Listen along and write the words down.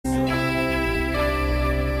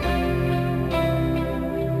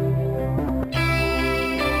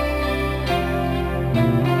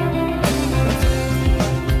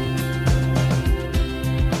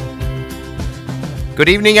Good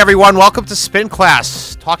evening, everyone. Welcome to Spin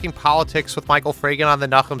Class, talking politics with Michael Fragan on the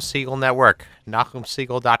Nachum Segal Network,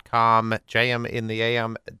 NachumSegal.com,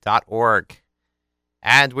 jmintheam.org.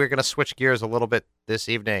 And we're going to switch gears a little bit this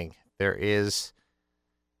evening. There is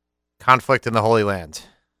conflict in the Holy Land.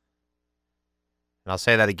 And I'll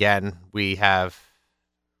say that again. We have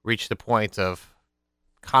reached the point of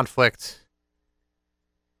conflict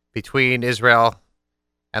between Israel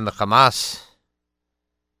and the Hamas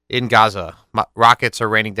in Gaza. Rockets are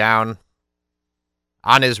raining down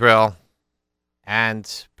on Israel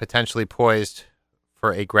and potentially poised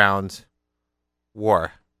for a ground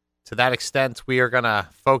war. To that extent, we are going to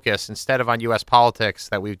focus, instead of on U.S. politics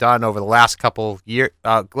that we've done over the last couple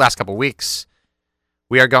weeks,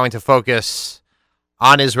 we are going to focus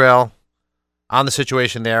on Israel, on the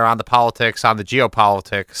situation there, on the politics, on the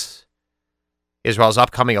geopolitics, Israel's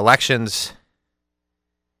upcoming elections,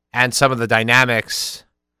 and some of the dynamics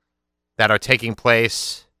that are taking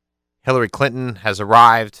place. Hillary Clinton has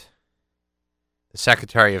arrived, the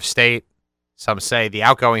Secretary of State, some say the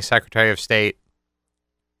outgoing Secretary of State,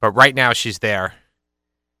 but right now she's there.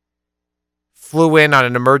 Flew in on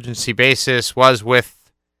an emergency basis, was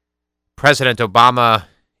with President Obama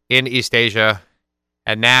in East Asia,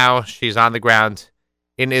 and now she's on the ground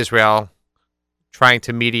in Israel trying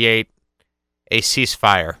to mediate a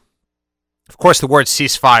ceasefire. Of course, the word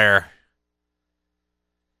ceasefire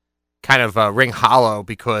kind of ring hollow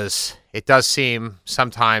because it does seem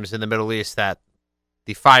sometimes in the Middle East that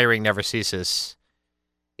the firing never ceases.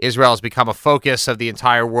 Israel has become a focus of the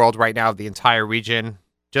entire world right now, of the entire region,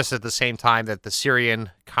 just at the same time that the Syrian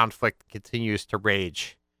conflict continues to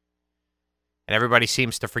rage. And everybody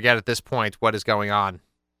seems to forget at this point what is going on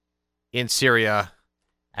in Syria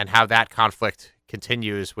and how that conflict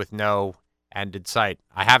continues with no end in sight.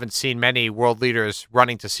 I haven't seen many world leaders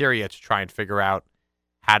running to Syria to try and figure out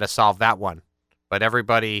how to solve that one. But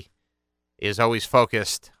everybody is always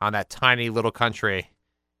focused on that tiny little country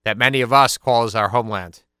that many of us call as our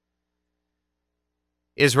homeland.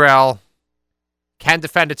 Israel can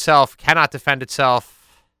defend itself, cannot defend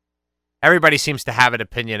itself. Everybody seems to have an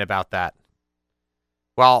opinion about that.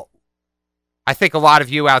 Well, I think a lot of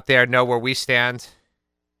you out there know where we stand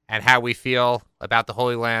and how we feel about the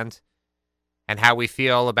Holy Land and how we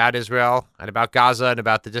feel about Israel and about Gaza and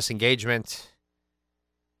about the disengagement.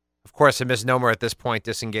 Of course, a misnomer at this point,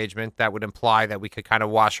 disengagement. That would imply that we could kind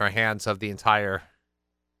of wash our hands of the entire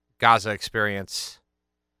Gaza experience.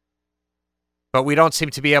 But we don't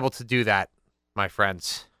seem to be able to do that, my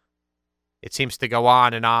friends. It seems to go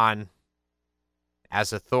on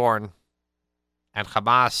as a thorn. And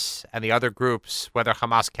Hamas and the other groups, whether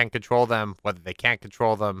Hamas can control them, whether they can't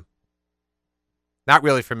control them, not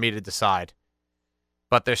really for me to decide.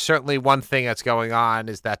 But there's certainly one thing that's going on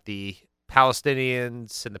is that the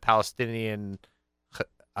Palestinians and the Palestinian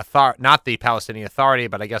not the Palestinian Authority,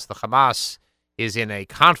 but I guess the Hamas is in a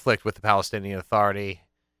conflict with the Palestinian Authority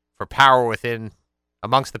for power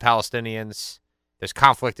amongst the Palestinians. There's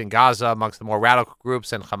conflict in Gaza amongst the more radical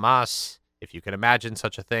groups and Hamas, if you can imagine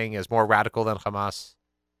such a thing as more radical than Hamas.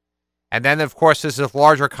 And then, of course, there's a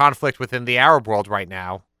larger conflict within the Arab world right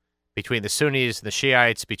now between the Sunnis and the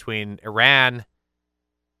Shiites, between Iran,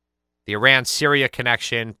 the Iran-Syria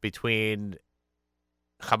connection, between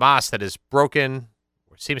Hamas that is broken,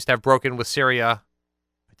 or seems to have broken with Syria.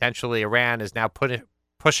 Potentially Iran is now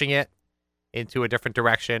pushing it into a different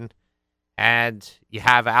direction. And you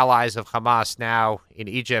have allies of Hamas now in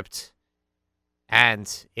Egypt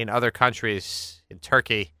and in other countries, in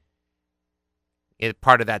Turkey,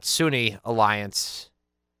 part of that Sunni alliance,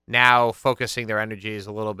 now focusing their energies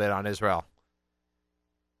a little bit on Israel.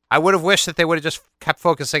 I would have wished that they would have just kept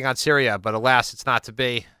focusing on Syria, but alas, it's not to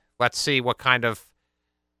be. Let's see what kind of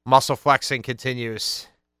muscle flexing continues.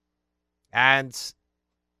 And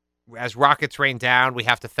as rockets rain down, we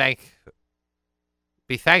have to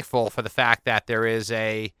be thankful for the fact that there is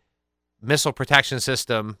a missile protection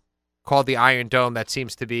system called the Iron Dome that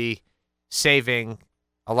seems to be saving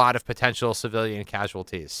a lot of potential civilian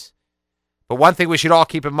casualties. But one thing we should all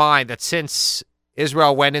keep in mind, that since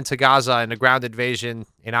Israel went into Gaza in a ground invasion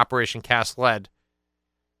in Operation Cast Lead,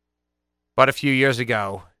 but a few years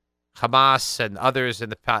ago, Hamas and others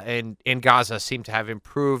in Gaza seem to have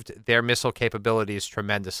improved their missile capabilities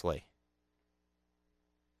tremendously.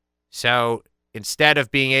 So instead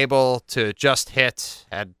of being able to just hit,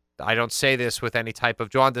 and I don't say this with any type of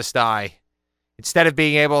jaundiced eye, instead of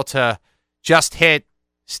being able to just hit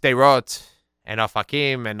Sderot and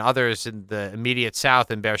Ofakim and others in the immediate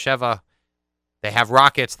south in Beersheba, they have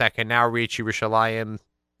rockets that can now reach Yerushalayim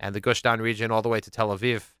and the Gush Dan region all the way to Tel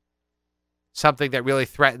Aviv. Something that really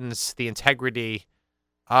threatens the integrity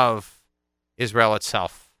of Israel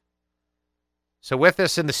itself. So with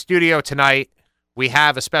us in the studio tonight, we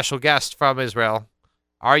have a special guest from Israel,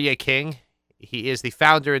 Aryeh King. He is the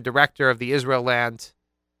founder and director of the Israel Land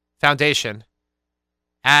Foundation,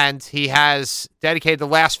 and he has dedicated the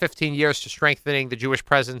last 15 years to strengthening the Jewish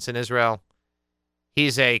presence in Israel.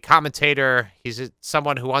 He's a commentator. He's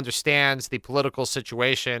someone who understands the political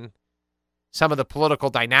situation, some of the political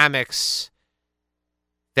dynamics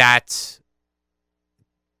that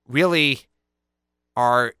really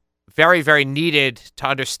are very, very needed to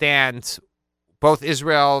understand both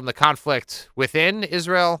Israel and the conflict within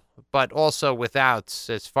Israel, but also without,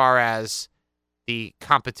 as far as the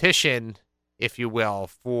competition, if you will,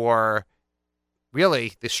 for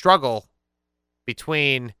really the struggle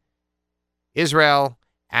between Israel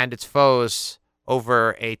and its foes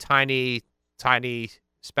over a tiny, tiny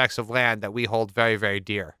specks of land that we hold very, very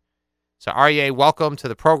dear. So Aryeh, welcome to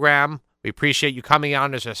the program. We appreciate you coming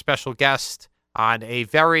on as a special guest on a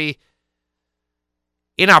very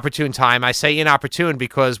inopportune time. I say inopportune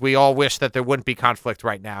because we all wish that there wouldn't be conflict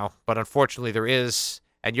right now, but unfortunately there is,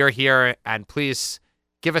 and you're here, and please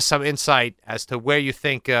give us some insight as to where you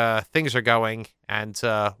think things are going and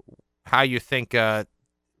how you think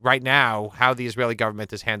right now how the Israeli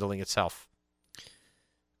government is handling itself.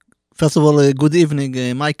 First of all, good evening,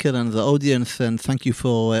 Michael and the audience, and thank you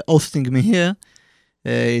for hosting me here.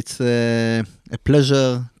 It's a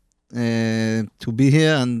pleasure to be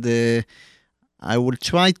here, and I will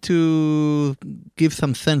try to give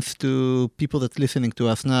some sense to people that are listening to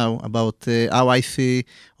us now about how I see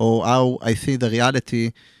the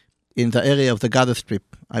reality in the area of the Gaza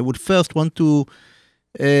Strip. I would first want to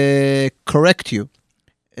correct you.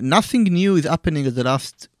 Nothing new is happening in the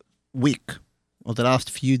last week or the last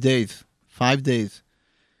few days, 5 days.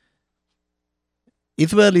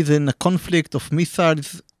 Israel is in a conflict of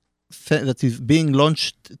missiles that is being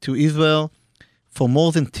launched to Israel for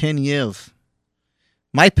more than 10 years.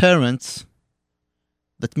 My parents,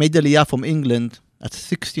 that made Aliyah from England at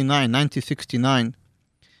 1969,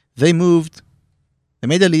 they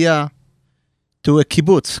made Aliyah to a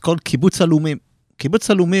kibbutz called Kibbutz Alumim. Kibbutz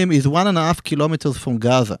Alumim is 1.5 kilometers from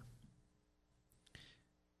Gaza.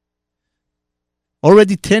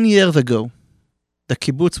 Already 10 years ago, the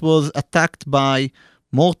kibbutz was attacked by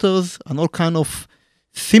mortars and all kind of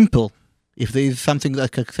simple, if there is something that I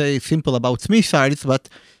can say simple about missiles, but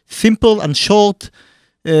simple and short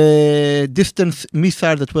distance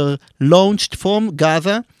missiles that were launched from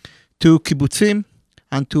Gaza to kibbutzim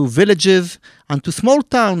and to villages and to small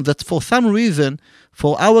towns that for some reason,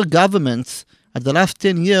 for our governments at the last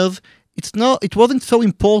 10 years, it wasn't so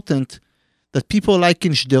important that people like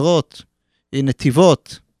in Sderot, in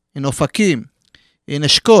Netivot, in Ofakim, in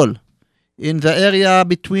Eshkol, in the area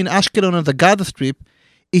between Ashkelon and the Gaza Strip,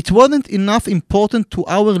 it wasn't enough important to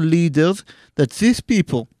our leaders that these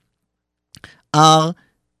people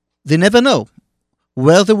they never know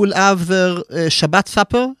where they will have their Shabbat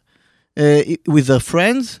supper with their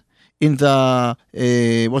friends in the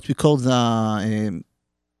what we call the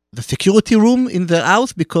security room in their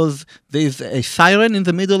house, because there is a siren in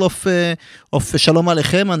the middle of Shalom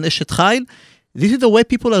Aleichem and Eshet Chayil. This is the way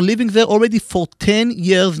people are living there already for 10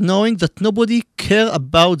 years, knowing that nobody cares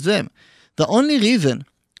about them. The only reason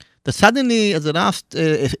that suddenly, at the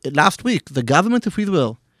last week, the government of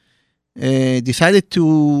Israel decided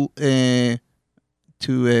to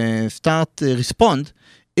respond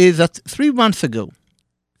is that 3 months ago,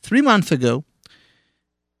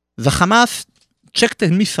 the Hamas checked a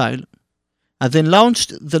missile and then launched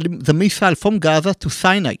the missile from Gaza to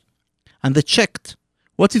Sinai. And they checked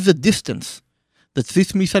what is the distance that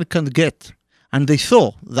this missile can get. And they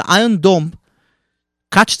saw the Iron Dome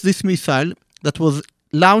catch this missile that was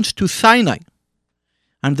launched to Sinai.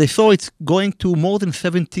 And they saw it's going to more than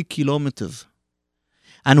 70 kilometers.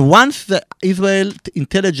 And once the Israel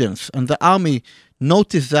intelligence and the army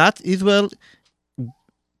noticed that, Israel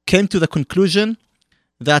came to the conclusion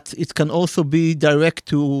that it can also be direct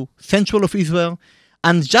to central of Israel.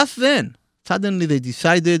 And just then, suddenly they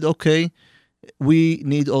decided, okay, we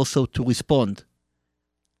need also to respond.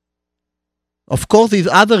 Of course, there's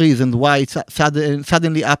other reasons why it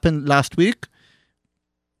suddenly happened last week.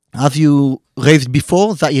 As you raised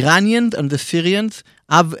before, the Iranians and the Syrians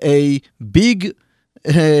have a big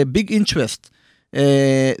interest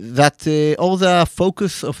that all the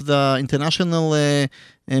focus of the international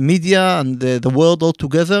media and the world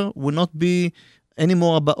altogether will not be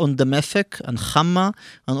anymore on Damascus and Hama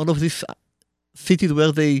and all of these cities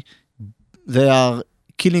where they are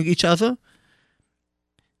killing each other,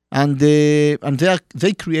 and they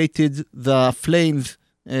created the flames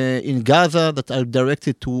in Gaza that are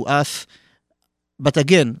directed to us. But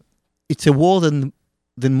again, it's a war than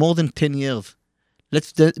more than 10 years.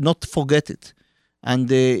 Let's not forget it.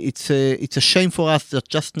 And it's a shame for us that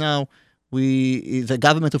just now the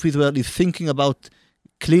government of Israel is thinking about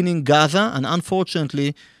cleaning Gaza, and unfortunately,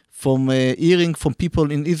 from hearing from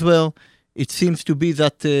people in Israel, it seems to be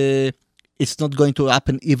that it's not going to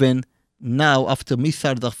happen even now after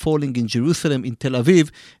missiles are falling in Jerusalem, in Tel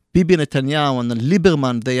Aviv. Bibi Netanyahu and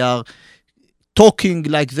Lieberman, they are talking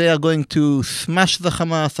like they are going to smash the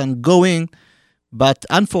Hamas and going. But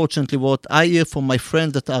unfortunately, what I hear from my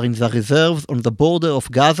friends that are in the reserves on the border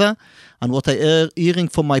of Gaza, and what I hearing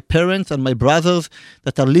from my parents and my brothers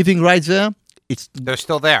that are living right there, they're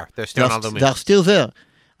still there. They're still there.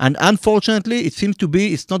 And unfortunately, it seems to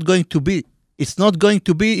be, it's not going to be. It's not going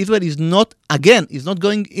to be. Israel is not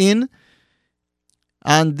going in.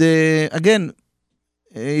 And again,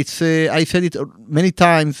 I said it many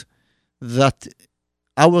times, that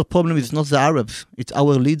our problem is not the Arabs, it's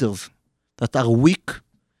our leaders that are weak.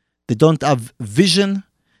 They don't have vision.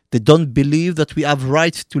 They don't believe that we have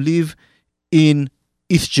rights to live in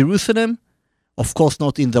East Jerusalem, of course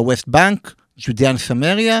not in the West Bank, Judea and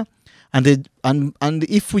Samaria. And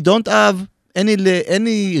if we don't have any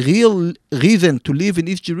real reason to live in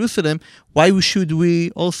East Jerusalem, why should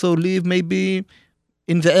we also live maybe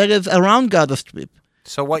in the areas around Gaza Strip?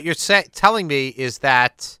 So what you're telling me is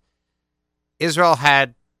that Israel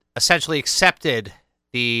had essentially accepted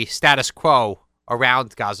the status quo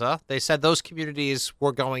around Gaza. They said those communities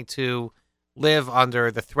were going to live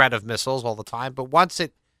under the threat of missiles all the time. But once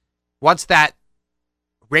that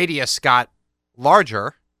radius got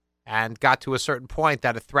larger and got to a certain point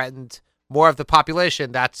that it threatened more of the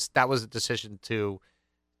population, that was a decision to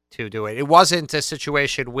do it. It wasn't a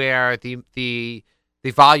situation where the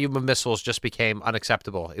volume of missiles just became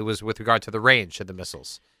unacceptable. It was with regard to the range of the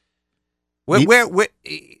missiles. Where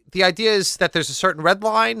the idea is that there's a certain red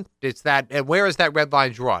line. And where is that red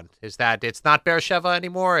line drawn? Is that it's not Beersheba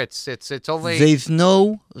anymore? It's only there's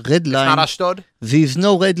no red line. It's not Ashdod. There's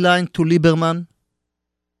no red line to Lieberman.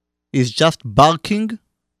 He's just barking,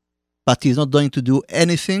 but he's not going to do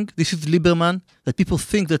anything. This is Lieberman. That people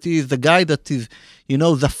think that he is the guy that is,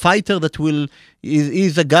 the fighter that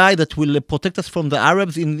is the guy that will protect us from the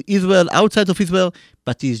Arabs in Israel, outside of Israel.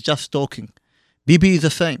 But he's just talking. Bibi is the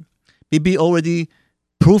same. Bibi already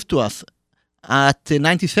proved to us at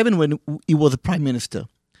 97 when he was a prime minister.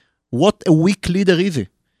 What a weak leader is he?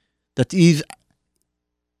 That is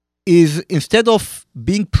instead of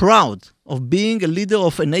being proud of being a leader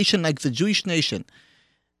of a nation like the Jewish nation,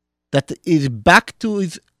 that is back to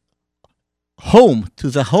his home, to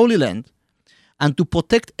the Holy Land, and to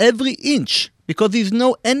protect every inch, because there's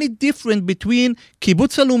no any difference between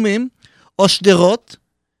Kibbutz Alumim or Sderot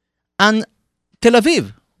and Tel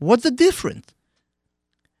Aviv. What's the difference?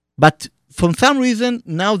 But for some reason,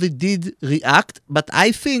 now they did react. But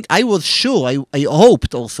I think, I was sure, I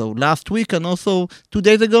hoped also last week and also 2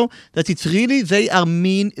 days ago, that it's really, they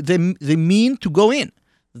mean to go in.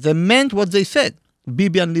 They meant what they said,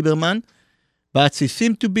 Bibi and Lieberman. But they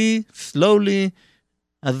seem to be slowly,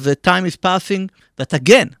 as the time is passing, that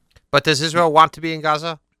again. But does Israel want to be in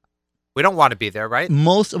Gaza? We don't want to be there, right?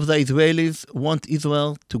 Most of the Israelis want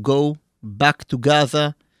Israel to go back to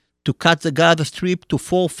Gaza, to cut the Gaza Strip to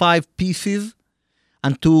 4 or 5 pieces,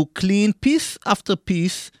 and to clean piece after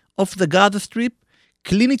piece of the Gaza Strip,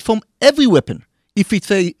 clean it from every weapon. If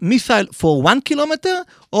it's a missile for 1 kilometer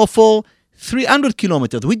or for 300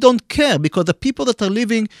 kilometers, we don't care, because the people that are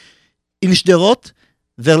living in Sderot,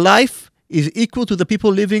 their life is equal to the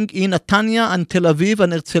people living in Netanya and Tel Aviv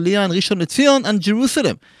and Herzliya and Rishon LeZion and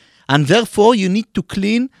Jerusalem. And therefore, you need to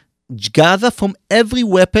clean Gaza from every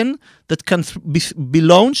weapon that can be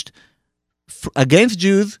launched against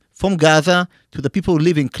Jews from Gaza to the people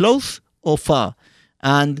living close or far.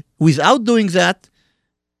 And without doing that,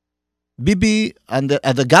 Bibi and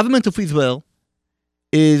the government of Israel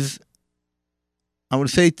is, I will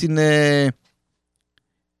say it in a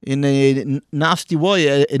nasty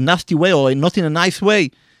way, or not in a nice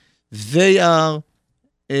way, they are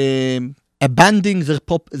abandoning their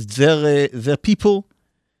people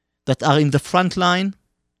that are in the front line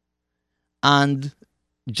and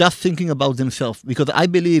just thinking about themselves. Because I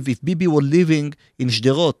believe if Bibi were living in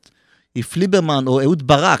Sderot, if Lieberman or Ehud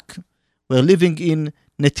Barak were living in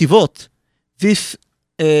Netivot, this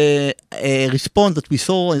response that we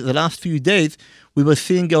saw in the last few days, we were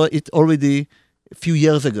seeing it already a few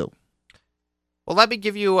years ago. Well, let me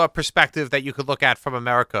give you a perspective that you could look at from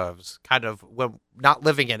America. It's kind of, we're not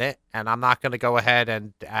living in it, and I'm not going to go ahead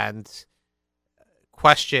and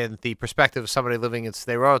question the perspective of somebody living in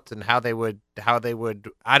Sderot and how they would,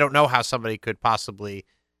 I don't know how somebody could possibly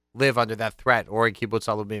live under that threat, or in Kibbutz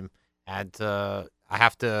Alumim and I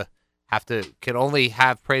have to can only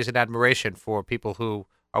have praise and admiration for people who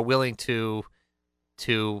are willing to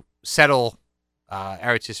settle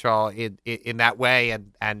Eretz Yisrael in that way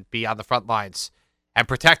and be on the front lines and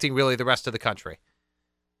protecting really the rest of the country.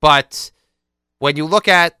 But when you look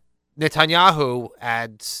at Netanyahu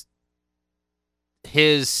and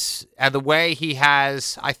the way he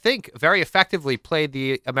has, I think, very effectively played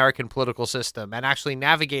the American political system and actually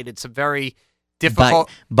navigated some very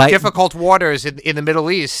difficult waters in the Middle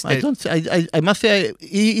East. I must say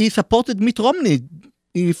he supported Mitt Romney.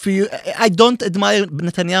 I don't admire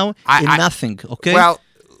Netanyahu in nothing. Okay. Well,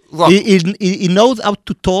 look, he knows how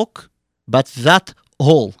to talk, but that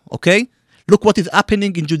all. Okay. Look what is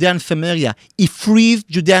happening in Judea and Samaria. He frees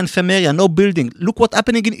Judea and Samaria, no building. Look what's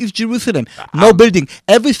happening in East Jerusalem, no building.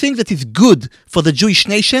 Everything that is good for the Jewish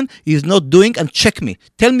nation, he is not doing. And check me.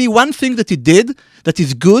 Tell me one thing that he did that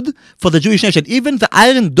is good for the Jewish nation. Even the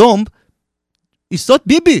Iron Dome, it's not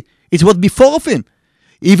Bibi. It was before of him.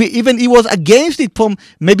 Even he was against it from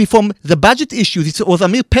the budget issues. It was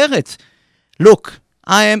Amir Peretz. Look,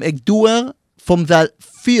 I am a doer from the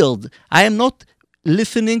field. I am not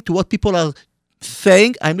listening to what people are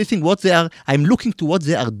saying. I'm looking to what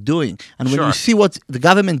they are doing. And when you see what the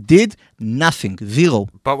government did, nothing, zero.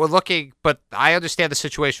 But I understand the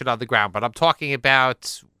situation on the ground, but I'm talking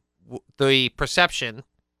about the perception,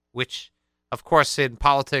 which of course in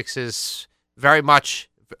politics is very much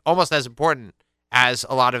almost as important as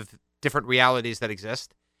a lot of different realities that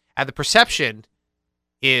exist. And the perception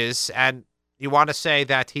is, and you want to say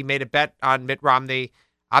that he made a bet on Mitt Romney.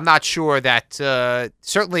 I'm not sure that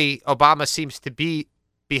certainly Obama seems to be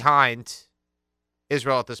behind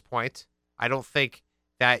Israel at this point. I don't think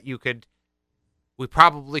that we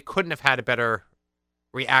probably couldn't have had a better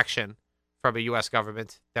reaction from a U.S.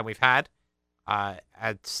 government than we've had. I'm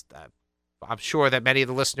sure that many of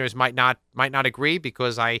the listeners might not agree,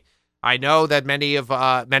 because I know that many of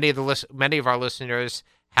our listeners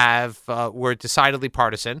were decidedly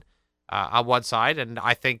partisan on one side, and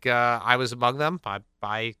I think I was among them.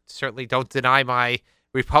 I certainly don't deny my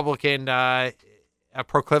Republican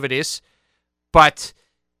proclivities, but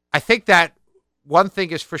I think that one thing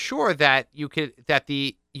is for sure, that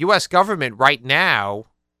the U.S. government right now,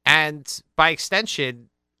 and by extension,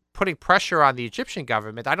 putting pressure on the Egyptian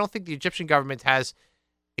government. I don't think the Egyptian government has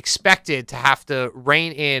expected to have to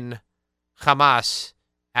rein in Hamas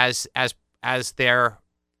as they're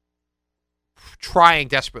trying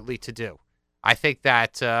desperately to do. I think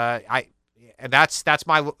that that's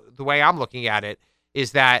the way I'm looking at it,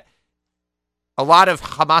 is that a lot of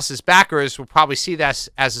Hamas's backers will probably see this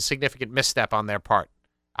as a significant misstep on their part,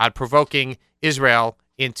 provoking Israel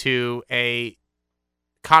into a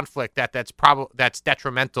conflict that's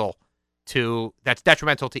detrimental to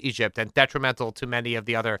Egypt and detrimental to many of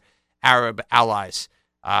the other Arab allies.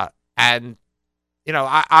 And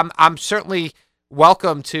I'm certainly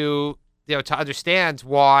welcome to understand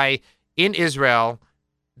why in Israel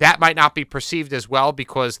that might not be perceived as well,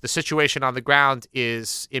 because the situation on the ground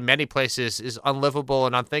is in many places is unlivable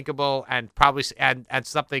and unthinkable, and probably and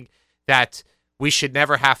something that we should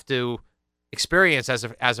never have to experience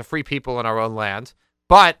as a free people in our own land.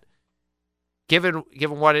 But given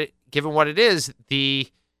what it is, the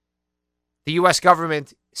U.S.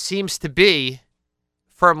 government seems to be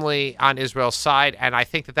firmly on Israel's side, and I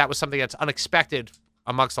think that was something that's unexpected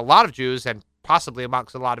amongst a lot of Jews and possibly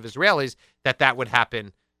amongst a lot of Israelis, that would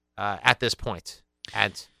happen at this point.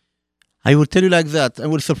 And I will tell you like that. I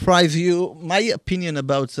will surprise you. My opinion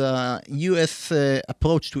about the U.S.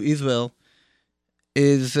 Approach to Israel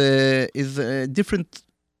is different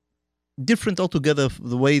altogether,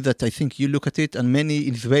 the way that I think you look at it, and many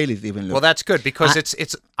Israelis even look. Well, that's good, because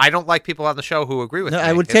it's. I don't like people on the show who agree with me.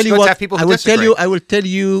 I will tell you what. I will tell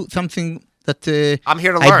you something that I'm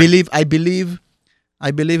here to learn.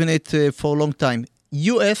 I believe in it for a long time.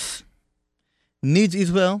 U.S. needs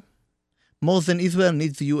Israel more than Israel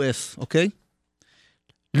needs the U.S. Okay.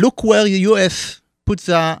 Look where the U.S. puts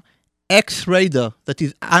the X-Radar, that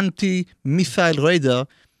is anti-missile radar,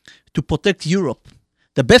 to protect Europe.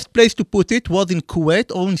 The best place to put it was in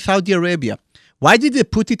Kuwait or in Saudi Arabia. Why did they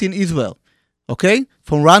put it in Israel? Okay?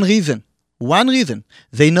 For one reason.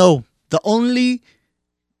 They know the only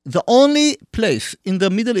place in the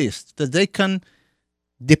Middle East that they can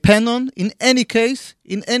depend on in any case,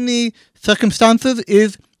 in any circumstances,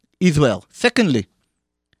 is Israel. Secondly,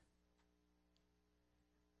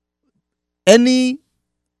 any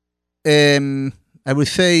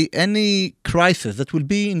crisis that will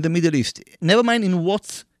be in the Middle East, never mind in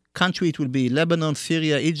what country it will be, Lebanon,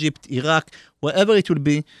 Syria, Egypt, Iraq, wherever it will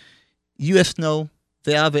be, US know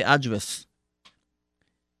they have an address.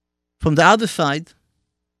 From the other side,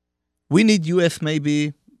 we need US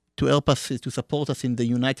maybe to help us, to support us in the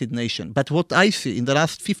United Nations. But what I see in the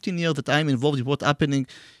last 15 years that I'm involved in what's happening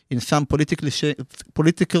in some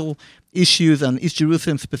political issues and East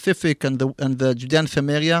Jerusalem specific and the Judean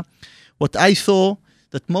Samaria, what I saw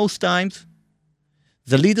that most times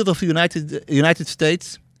the leaders of the United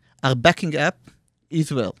States are backing up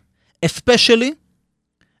Israel, especially,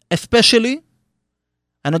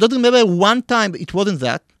 and I don't remember one time it wasn't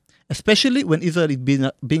that, especially when Israel is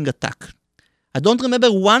being attacked. I don't remember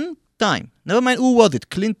one time, never mind who was it,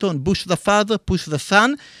 Clinton, Bush the father, Bush the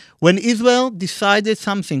son, when Israel decided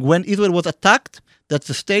something, when Israel was attacked, that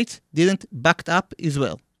the states didn't back up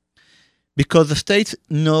Israel. Because the states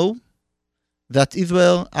know that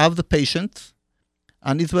Israel have the patience,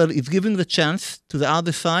 and Israel is giving the chance to the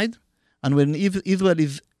other side, and when Israel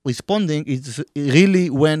is responding, it's really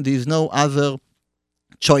when there is no other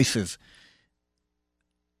choices.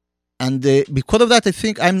 And because of that, I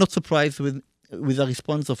think I'm not surprised with the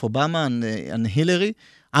response of Obama and Hillary.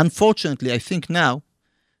 Unfortunately, I think now,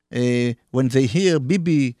 when they hear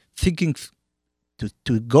Bibi thinking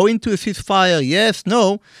to go into a ceasefire, yes,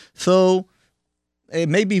 no, so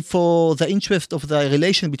maybe for the interest of the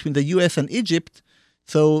relation between the US and Egypt,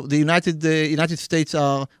 so the United States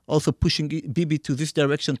are also pushing Bibi to this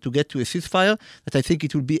direction to get to a ceasefire, that I think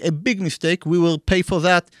it will be a big mistake. We will pay for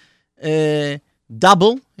that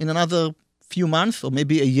double in another few months or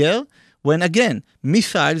maybe a year, when again,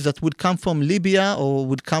 missiles that would come from Libya or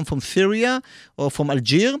would come from Syria or from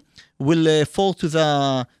Algeria will fall to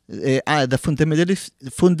the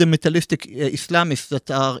fundamentalistic Islamists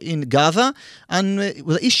that are in Gaza. And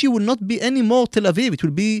the issue will not be anymore Tel Aviv. It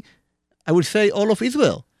will be, I would say, all of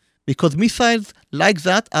Israel. Because missiles like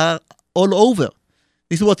that are all over.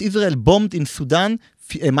 This is what Israel bombed in Sudan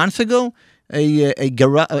months ago.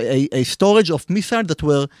 A storage of missiles that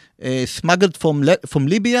were smuggled from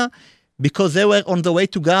Libya because they were on the way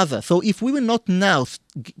to Gaza. So if we will not now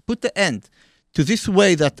put the end to this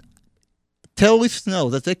way that terrorists know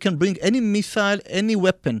that they can bring any missile, any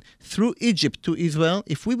weapon through Egypt to Israel,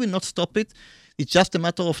 if we will not stop it, it's just a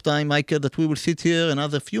matter of time, Michael, that we will sit here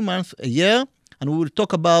another few months, a year, and we will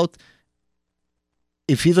talk about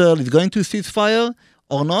if Israel is going to ceasefire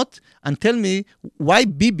or not, and tell me why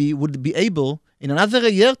Bibi would be able in another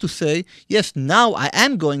year to say, yes, now I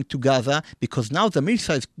am going to Gaza because now the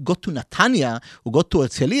missiles go to Netanya or go to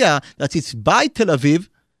Herzliya, that it's by Tel Aviv.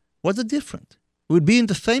 What's the difference? We'll be in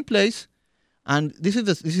the same place, and this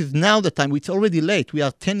is now the time. It's already late. We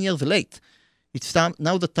are 10 years late. It's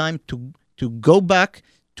now the time to go back,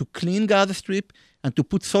 to clean Gaza Strip, and to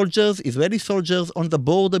put soldiers, Israeli soldiers, on the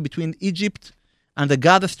border between Egypt and the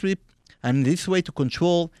Gaza Strip, and this way to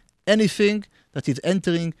control anything that is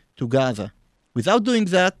entering to Gaza. Without doing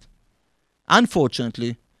that,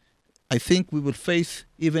 unfortunately, I think we will face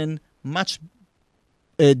even much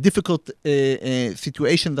difficult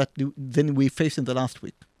situation than we faced in the last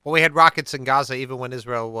week. Well, we had rockets in Gaza even when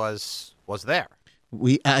Israel was there.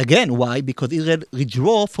 Again, why? Because Israel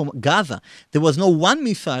withdrew from Gaza. There was no one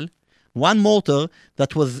missile, one mortar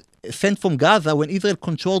that was sent from Gaza when Israel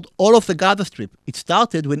controlled all of the Gaza Strip. It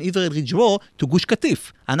started when Israel withdrew to Gush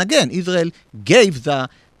Katif. And again, Israel gave the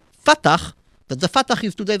Fatah, that the Fatah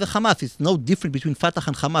is today the Hamas. It's no different between Fatah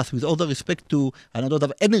and Hamas, with all the respect to, and I don't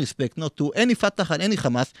have any respect, not to any Fatah and any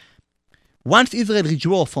Hamas. Once Israel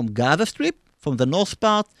withdrew from Gaza Strip, from the north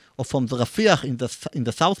part, or from the Rafiah in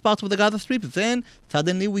the south part of the Gaza Strip, then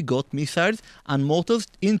suddenly we got missiles and mortars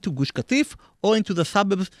into Gush Katif or into the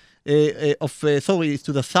suburbs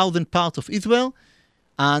to the southern part of Israel,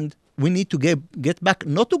 and we need to get back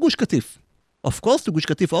not to Gush Katif, of course to Gush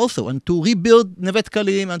Katif also, and to rebuild Nevet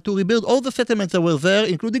Kalim and to rebuild all the settlements that were there,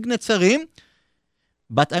 including Netzarim.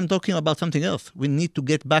 But I'm talking about something else. We need to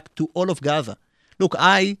get back to all of Gaza. Look,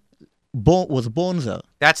 I was born there.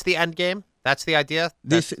 That's the end game? That's the idea?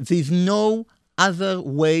 There's no other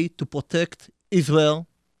way to protect Israel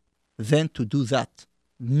than to do that.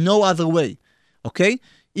 No other way. Okay?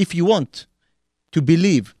 If you want to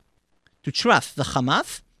believe, to trust the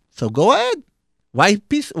Hamas, so go ahead. Why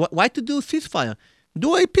peace? Why to do ceasefire?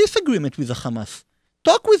 Do a peace agreement with the Hamas.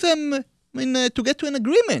 Talk with them to get to an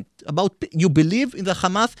agreement about. You believe in the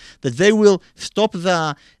Hamas that they will stop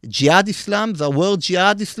the Jihad Islam, the world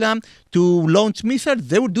Jihad Islam, to launch missiles?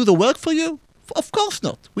 They will do the work for you? Of course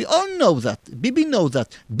not. We all know that. Bibi knows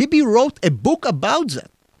that. Bibi wrote a book about that.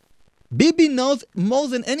 Bibi knows more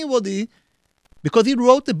than anybody because he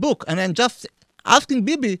wrote a book. And I'm just asking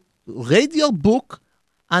Bibi, read your book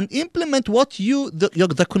and implement what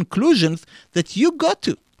the conclusions that you got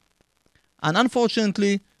to. And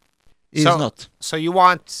unfortunately, is not. So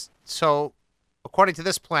according to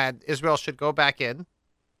this plan, Israel should go back in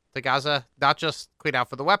to Gaza, not just clean out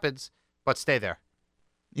for the weapons, but stay there.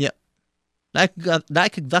 Yeah. Like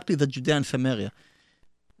exactly the Judea and Samaria.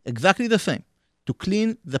 Exactly the same. To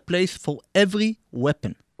clean the place for every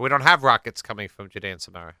weapon. We don't have rockets coming from Judea and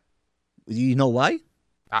Samaria. You know why?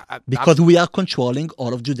 I'm- Because we are controlling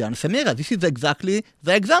all of Judea and Samaria. This is exactly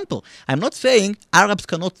the example. I'm not saying Arabs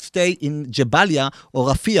cannot stay in Jabalia or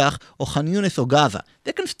Rafiah or Khan Yunis or Gaza.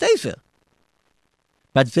 They can stay there.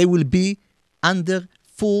 But they will be under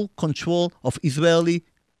full control of Israeli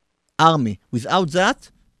army. Without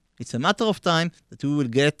that, it's a matter of time that we will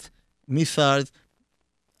get missiles,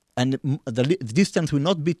 and the distance will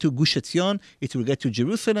not be to Gush Etzion, it will get to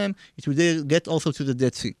Jerusalem, it will get also to the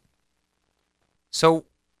Dead Sea. So,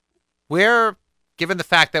 given the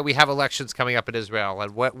fact that we have elections coming up in Israel,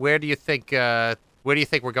 and where do you think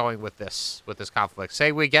we're going with this conflict?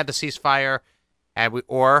 Say we get a ceasefire, and we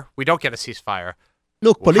don't get a ceasefire.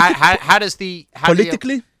 Look, how does the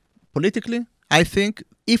politically, I think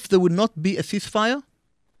if there will not be a ceasefire,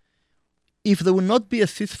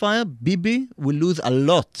 Bibi will lose a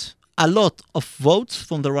lot of votes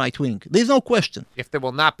from the right wing. There's no question. If there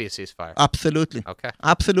will not be a ceasefire. Absolutely. Okay.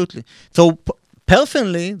 Absolutely. So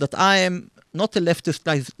personally, that I am not a leftist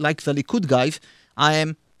like the Likud guys, I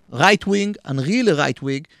am right wing and really right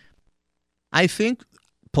wing. I think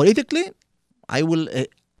politically, I will.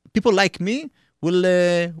 People like me will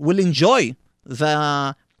enjoy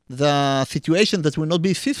the situation that will not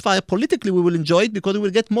be ceasefire. Politically, we will enjoy it because we will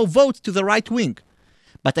get more votes to the right wing.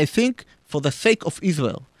 But I think for the sake of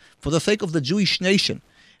Israel, for the sake of the Jewish nation,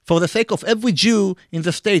 for the sake of every Jew in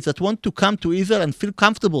the States that want to come to Israel and feel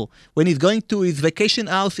comfortable when he's going to his vacation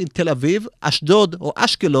house in Tel Aviv, Ashdod, or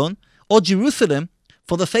Ashkelon, or Jerusalem,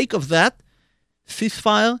 for the sake of that,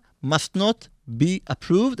 ceasefire must not be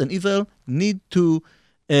approved, and Israel need to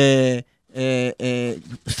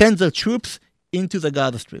send their troops into the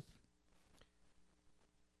Gaza Strip.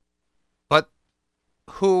 But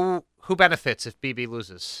who benefits if Bibi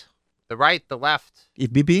loses? The right, the left?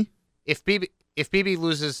 If Bibi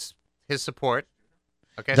loses his support,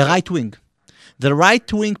 okay. The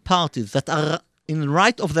right wing parties that are in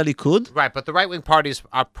right of the Likud. Right, but the right wing parties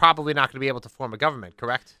are probably not going to be able to form a government,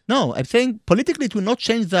 correct? No, I'm saying politically it will not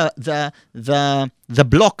change the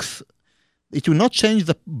blocks. It will not change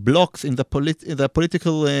the blocks in the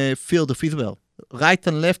political field of Israel. Right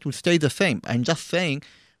and left will stay the same. I'm just saying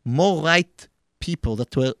more right people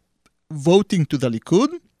that were voting to the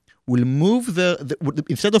Likud will move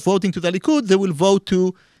instead of voting to the Likud, they will vote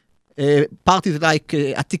to parties like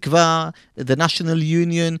Atikva, the National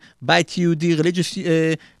Union, Beit Yehudi, religious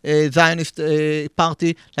Zionist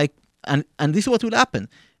party, and this is what will happen.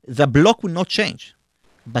 The bloc will not change,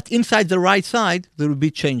 but inside the right side there will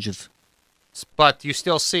be changes. But you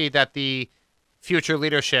still see that the future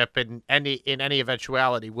leadership in any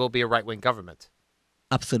eventuality will be a right-wing government.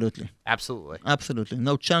 Absolutely.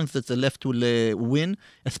 No chance that the left will win.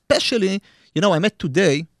 Especially, I met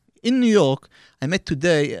today in New York.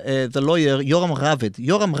 The lawyer Yoram Raved.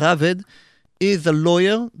 Yoram Raved is a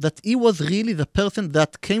lawyer that he was really the person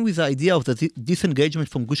that came with the idea of the disengagement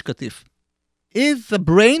from Gush Katif. Is the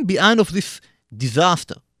brain behind of this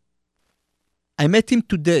disaster. I met him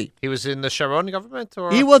today. He was in the Sharon government?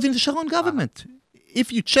 Or? He was in the Sharon government.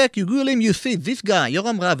 If you check, you Google him, you see this guy,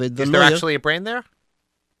 Yoram Raved, the lawyer. Is there actually a brain there?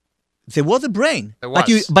 There was a brain. There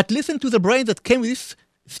was. But listen to the brain that came with this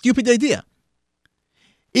stupid idea.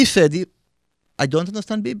 He said, I don't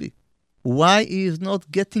understand Bibi. Why he is not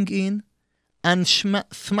getting in and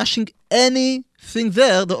smashing anything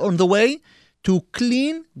there on the way to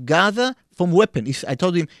clean Gaza from weapons. I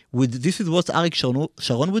told him, this is what Arik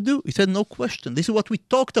Sharon would do. He said, no question. This is what we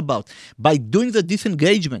talked about. By doing the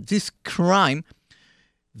disengagement, this crime,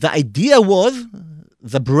 the idea was,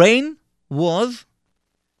 the brain was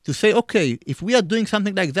to say, okay, if we are doing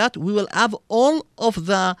something like that, we will have all of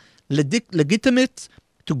the legitimate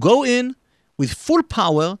to go in with full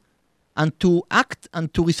power and to act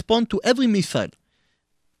and to respond to every missile.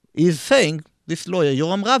 He's saying, this lawyer,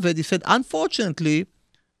 Yoram Raved, he said, unfortunately,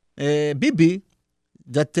 Bibi,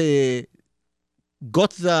 that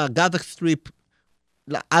got the Gaza Strip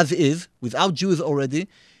as is, without Jews already,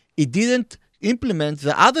 he didn't implement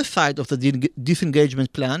the other side of the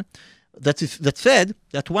disengagement plan that said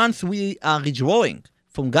that once we are withdrawing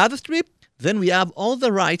from Gaza Strip, then we have all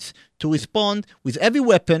the rights to respond with every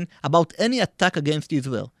weapon about any attack against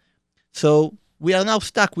Israel. So we are now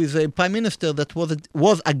stuck with a prime minister that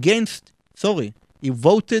was against.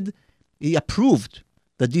 He approved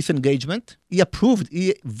the disengagement. He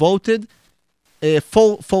voted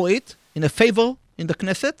for it in a favor in the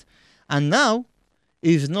Knesset, and now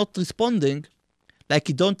he is not responding like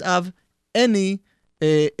he don't have any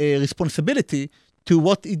responsibility to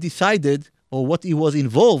what he decided or what he was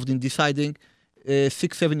involved in deciding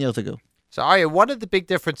 6-7 years ago. So, Arya, one of the big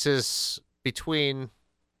differences between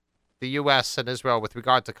the U.S. and Israel with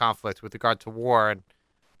regard to conflict, with regard to war, and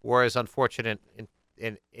war is unfortunate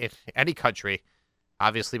in any country,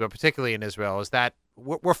 obviously, but particularly in Israel, is that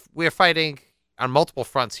we're fighting on multiple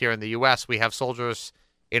fronts here in the U.S. We have soldiers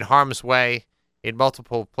in harm's way in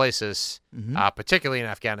multiple places, particularly in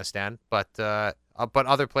Afghanistan, but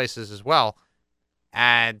other places as well,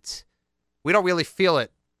 and we don't really feel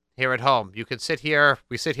it here at home. You can sit here.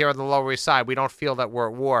 We sit here on the Lower East Side. We don't feel that we're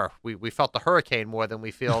at war. We felt the hurricane more than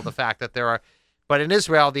we feel the fact that there are. But in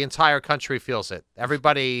Israel, the entire country feels it.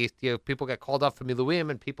 Everybody, people get called up for miluim,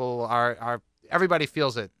 and people are. Everybody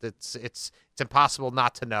feels it. It's impossible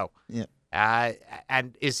not to know. Yeah.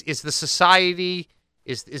 And is the society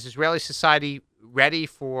is Israeli society ready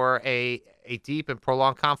for a deep and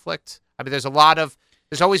prolonged conflict? I mean, there's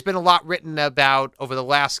always been a lot written about over the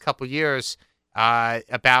last couple of years.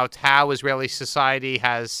 About how Israeli society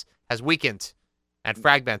has weakened and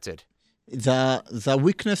fragmented. The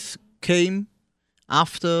weakness came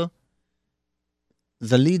after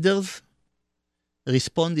the leaders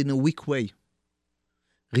respond in a weak way.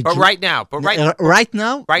 Right now, right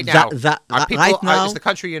now, are people, right now, is the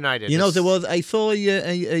country united? There was. I saw in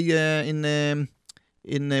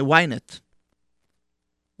Ynet.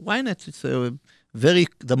 Ynet. It's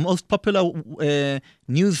the most popular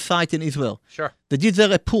news site in Israel. Sure. They did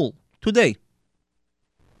there a poll today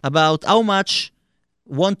about how much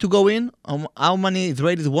want to go in, how many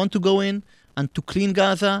Israelis want to go in and to clean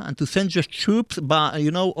Gaza and to send just troops,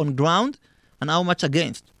 on ground, and how much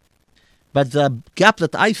against. But the gap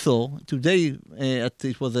that I saw today, at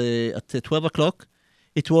 12 o'clock,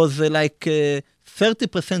 it was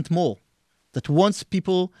 30% more that want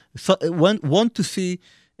to see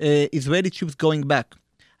Israeli troops going back.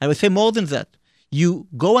 I would say more than that. You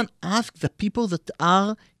go and ask the people that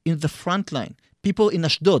are in the front line, people in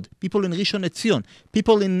Ashdod, people in Rishon LeZion,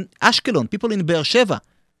 people in Ashkelon, people in Beersheba.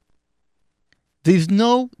 There is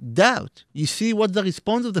no doubt. You see what the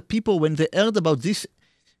response of the people when they heard about this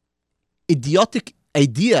idiotic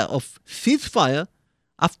idea of ceasefire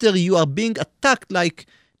after you are being attacked like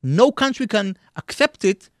no country can accept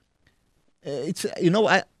it.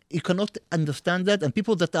 You cannot understand that, and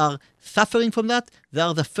people that are suffering from that, they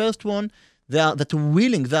are the first one. They are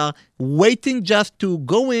waiting just to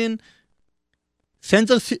go in, send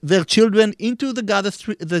their children into the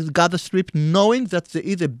Gaza Strip, knowing that there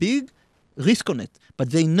is a big risk on it. But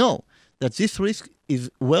they know that this risk is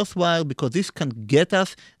worthwhile because this can get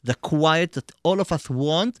us the quiet that all of us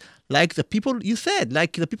want, like the people you said,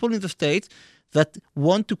 like the people in the States that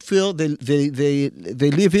want to feel they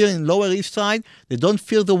live here in Lower East Side. They don't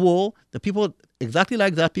fear the war. The people exactly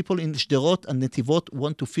like that. People in Sderot and Netivot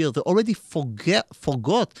want to fear. They already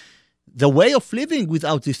forgot the way of living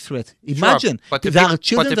without this threat. Imagine, sure,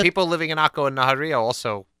 but the people living in Akko and Nahariya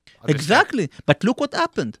also understand. Exactly. But look what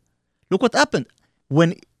happened.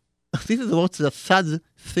 When this is what's the sad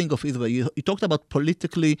thing of Israel. You talked about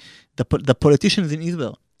politically the politicians in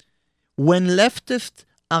Israel. When leftists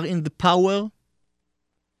are in the power,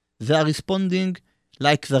 they are responding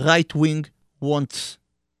like the right wing wants.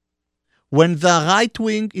 When the right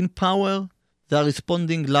wing in power, they are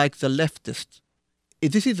responding like the leftists.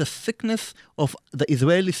 This is a sickness of the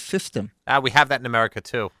Israeli system. We have that in America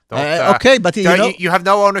too. Okay, but you have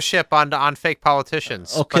no ownership on fake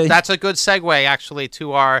politicians. Okay, but that's a good segue actually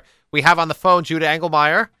to we have on the phone Judah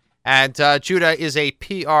Engelmeyer, and Judah is a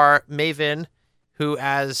PR maven who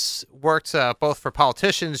has worked both for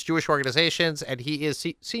politicians, Jewish organizations, and he is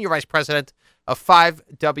Senior Vice President of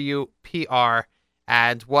 5WPR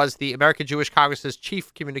and was the American Jewish Congress's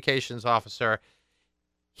Chief Communications Officer.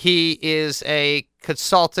 He is a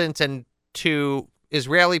consultant to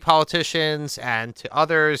Israeli politicians and to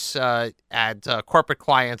others and corporate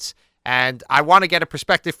clients. And I want to get a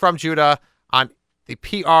perspective from Judah on the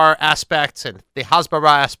PR aspects and the Hasbara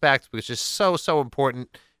aspect, which is so, so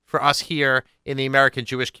important for us here in the American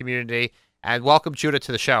Jewish community. And welcome, Judah,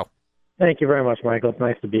 to the show. Thank you very much, Michael. It's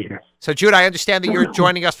nice to be here. So, Judah, I understand that you're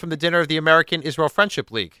joining us from the dinner of the American-Israel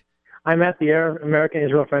Friendship League. I'm at the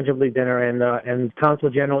American-Israel Friendship League dinner, and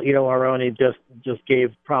Consul General Ido Aharoni just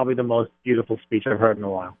gave probably the most beautiful speech I've heard in a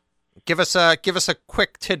while. Give us a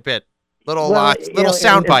quick tidbit, little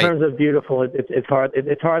soundbite. In terms of beautiful, it's hard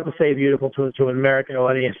to say beautiful to an American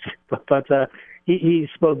audience, but he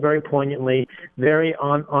spoke very poignantly, very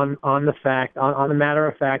on the matter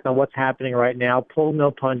of fact on what's happening right now, pulled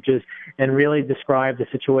no punches, and really described the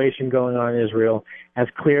situation going on in Israel as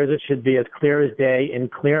clear as it should be, as clear as day, in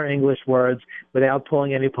clear English words, without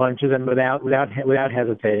pulling any punches and without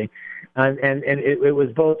hesitating. And it was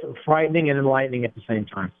both frightening and enlightening at the same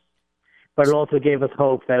time. But it also gave us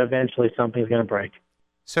hope that eventually something's going to break.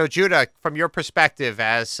 So, Judah, from your perspective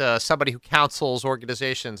as somebody who counsels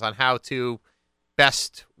organizations on how to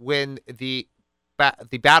best win the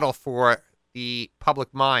battle for the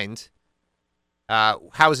public mind,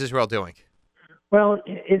 how is Israel doing? Well,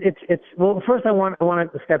 well. First, I want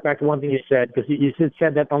to step back to one thing you said, because you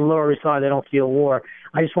said that on the Lower East Side they don't feel war.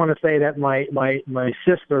 I just want to say that my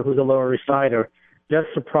sister, who's a Lower East Sider, just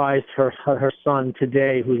surprised her son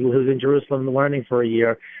today, who's in Jerusalem learning for a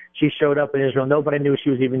year. She showed up in Israel. Nobody knew she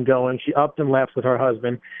was even going. She upped and left with her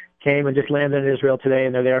husband, came and just landed in Israel today,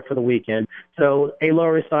 and they're there for the weekend. So a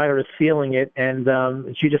Lower East Sider is feeling it, and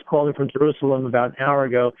she just called me from Jerusalem about an hour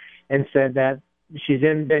ago and said that she's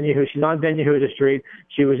in Ben Yehuda. She's on Ben Yehuda Street.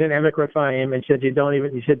 She was in Emek Raphaim, and said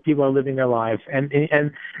you said people are living their lives, and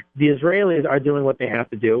the Israelis are doing what they have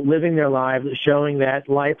to do, living their lives, showing that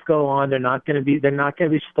life go on. They're not going to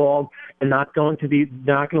be stalled. They're not going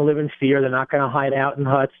to live in fear. They're not going to hide out in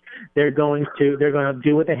huts. They're going to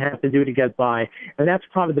do what they have to do to get by, and that's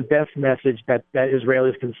probably the best message that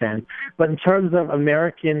Israelis can send. But in terms of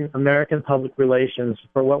American public relations,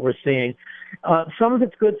 for what we're seeing, some of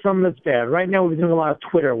it's good, some of it's bad. Right now, we're doing a lot of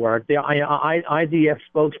Twitter work. The IDF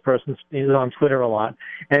spokesperson is on Twitter a lot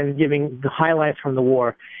and giving the highlights from the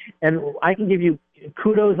war. And I can give you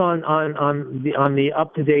kudos on the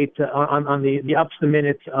up to date on the up to the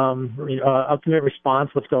minute response,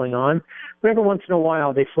 what's going on. But every once in a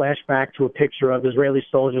while, they flash back to a picture of Israeli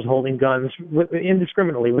soldiers holding guns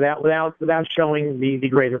indiscriminately, without showing the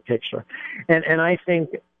greater picture. And I think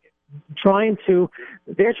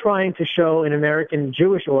they're trying to show an American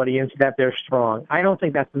Jewish audience that they're strong. I don't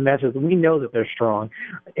think that's the message. We know that they're strong.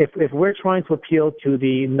 If we're trying to appeal to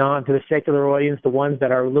the secular audience, the ones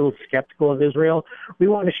that are a little skeptical of Israel, we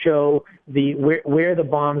want to show where the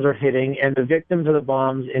bombs are hitting and the victims of the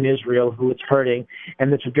bombs in Israel who it's hurting,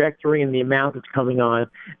 and the trajectory and the amount that's coming on.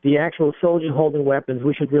 The actual soldiers holding weapons,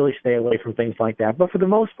 we should really stay away from things like that. But for the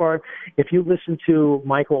most part, if you listen to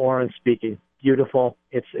Michael Oren speaking, beautiful.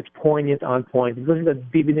 It's poignant, on point. Listen to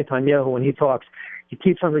Bibi Netanyahu when he talks. He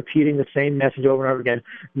keeps on repeating the same message over and over again.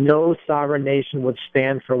 No sovereign nation would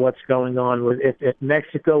stand for what's going on. If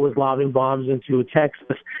Mexico was lobbing bombs into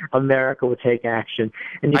Texas, America would take action.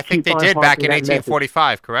 And I think they did back in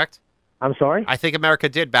 1845, message. Correct? I'm sorry? I think America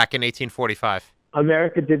did back in 1845.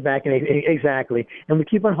 America did back in exactly, and we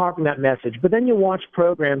keep on harping that message. But then you watch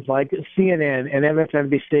programs like CNN and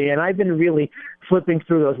MSNBC, and I've been really flipping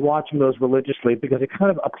through those, watching those religiously, because it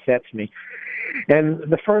kind of upsets me. And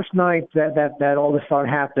the first night that all this started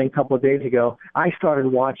happening a couple of days ago, I started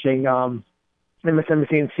watching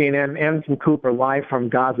MSNBC and CNN, Anderson Cooper live from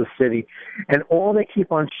Gaza City, and all they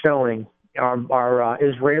keep on showing are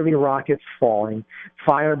Israeli rockets falling,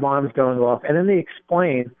 fire bombs going off, and then they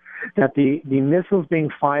explain that the missiles being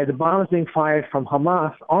fired, the bombs being fired from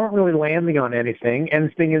Hamas aren't really landing on anything, and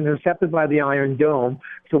it's being intercepted by the Iron Dome.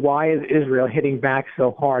 So why is Israel hitting back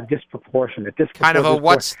so hard, disproportionate? Kind of a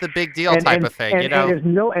what's the big deal type of thing, you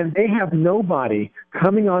know? And they have nobody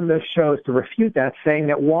coming on those shows to refute that, saying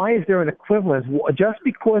that why is there an equivalence? Just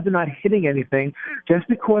because they're not hitting anything, just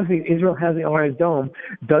because Israel has the Iron Dome,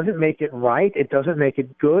 doesn't make it right, it doesn't make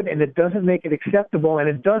it good, and it doesn't make it acceptable, and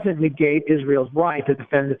it doesn't negate Israel's right to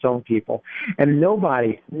defend its own people. And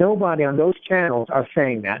nobody on those channels are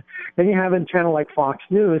saying that. Then you have a channel like Fox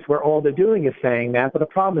News where all they're doing is saying that, but the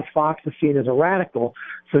problem is Fox is seen as a radical,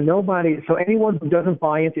 so anyone who doesn't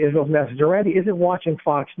buy into Israel's message already isn't watching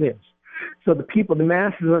Fox News. So the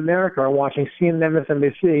masses of America are watching CNN,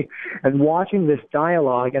 MSNBC, and watching this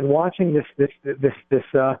dialogue and watching this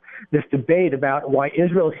debate about why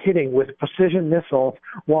Israel is hitting with precision missiles.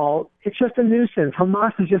 While it's just a nuisance.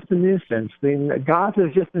 Hamas is just a nuisance. Gaza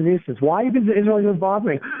is just a nuisance. Why is Israel even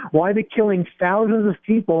bothering? Why are they killing thousands of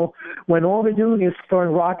people when all they're doing is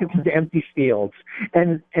throwing rockets into empty fields?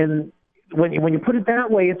 And when you put it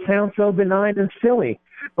that way, it sounds so benign and silly.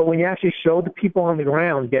 But when you actually show the people on the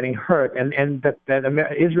ground getting hurt, and that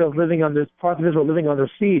Israel's parts of Israel living under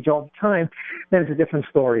siege all the time, then it's a different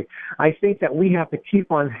story. I think that we have to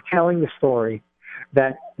keep on telling the story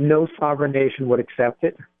that no sovereign nation would accept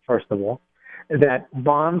it, first of all, that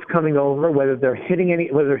bombs coming over, whether they're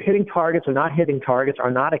hitting targets or not hitting targets,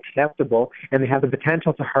 are not acceptable, and they have the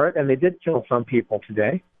potential to hurt, and they did kill some people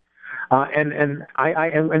today.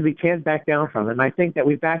 And we can't back down from it. And I think that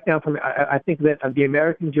we back down from it. I think that the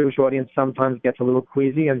American Jewish audience sometimes gets a little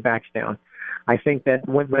queasy and backs down. I think that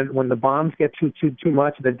when the bombs get too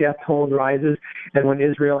much, the death toll rises, and when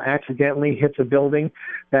Israel accidentally hits a building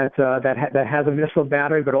that has a missile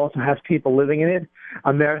battery but also has people living in it,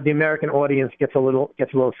 the American audience gets a little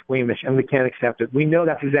squeamish, and we can't accept it. We know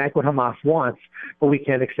that's exactly what Hamas wants, but we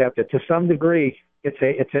can't accept it. To some degree, it's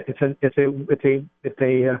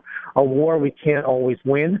a war we can't always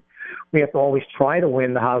win. We have to always try to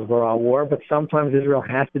win the Hezbollah war, but sometimes Israel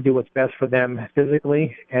has to do what's best for them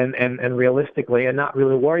physically and realistically, and not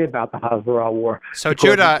really worry about the Hezbollah war. So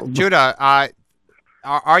Judah,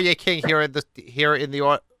 Aryeh King here in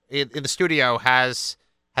the studio has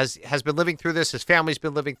been living through this. His family's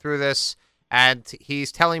been living through this, and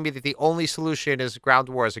he's telling me that the only solution is ground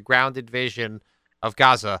war, is a ground invasion of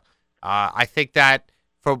Gaza. I think that,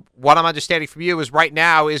 from what I'm understanding from you, is right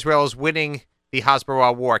now Israel is winning the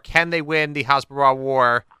Hezbollah war. Can they win the Hezbollah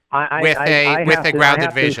war with a ground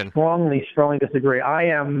invasion? Strongly disagree.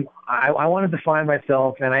 I want to define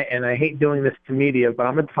myself, and I hate doing this to media, but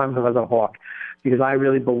I'm going to define myself as a hawk, because I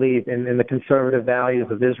really believe in the conservative values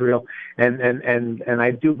of Israel, and I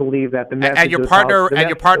do believe that the message and your partner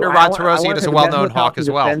Ron Tarosian is a well-known hawk as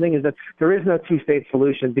well. Is that there is no two-state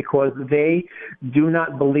solution, because they do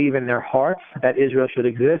not believe in their hearts that Israel should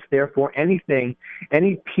exist. Therefore, any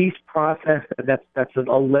peace process that's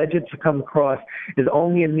alleged to come across is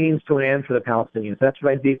only a means to an end for the Palestinians. That's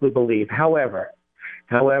what I deeply believe. However,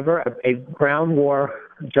 a ground war,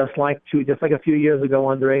 just like a few years ago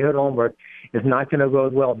under Ehud Olmert, is not going to go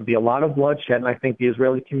well. There'll be a lot of bloodshed, and I think the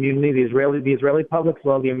Israeli community, the Israeli public, as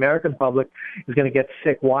well as the American public, is going to get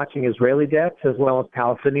sick watching Israeli deaths as well as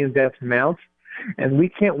Palestinian deaths mount. And we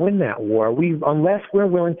can't win that war. Unless we're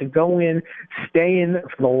willing to go in, stay in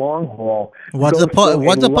for the long haul. What's the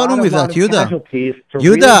problem with that, Yuda?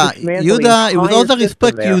 Yuda, with all the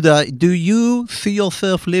respect, Yuda, do you see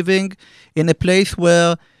yourself living in a place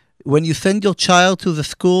where, when you send your child to the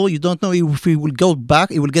school, you don't know if he will go back,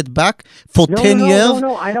 he will get back for 10 years?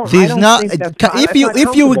 No, I don't think that's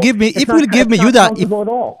if you will give me, Yuda,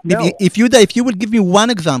 if you will give me one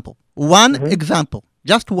example,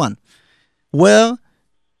 just one, where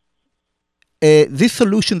this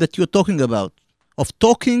solution that you're talking about, of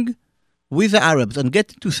talking with the Arabs and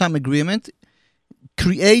getting to some agreement,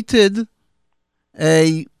 created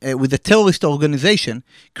with a terrorist organization,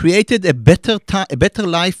 created a better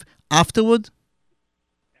life afterward?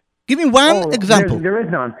 Give me one example. There is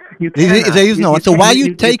none. There is no one. So why are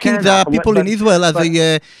you taking the people in Israel as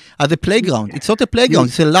a playground? It's not a playground.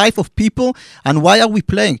 It's a life of people. And why are we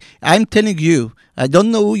playing? I'm telling you, I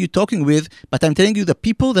don't know who you're talking with, but I'm telling you, the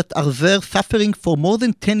people that are there suffering for more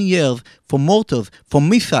than 10 years, for mortars, for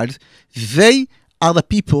missiles, they are the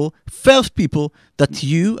first people that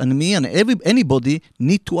you and me and anybody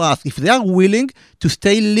need to ask if they are willing to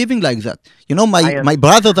stay living like that. You know, my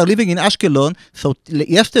brothers are living in Ashkelon, so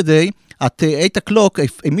yesterday at 8 o'clock,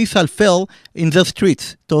 a missile fell in their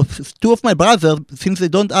streets. So two of my brothers, since they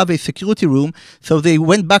don't have a security room, so they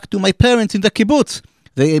went back to my parents in the kibbutz.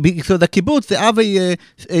 So the kibbutz, they have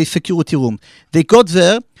a security room. They got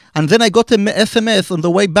there, and then I got an SMS on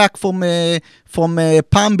the way back from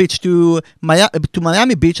Palm Beach to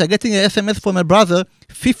Miami Beach. I getting an SMS from my brother,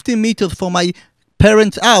 50 meters from my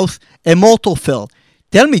parents' house, a mortar fell.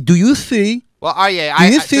 Tell me, do you see? Well,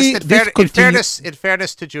 in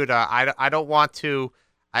fairness to Judah, I don't want to.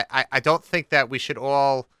 I don't think that we should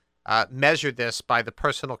all measure this by the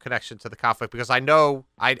personal connection to the conflict, because I know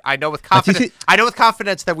with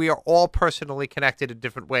confidence that we are all personally connected in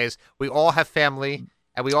different ways. We all have family.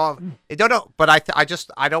 And we all don't know, but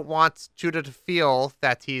I don't want Judah to feel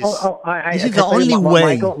that he's. This is the only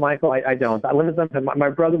way. Michael, I don't. My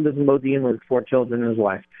brother lives in Modi'in with 4 children and his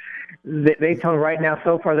wife. They tell me right now,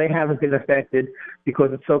 so far they haven't been affected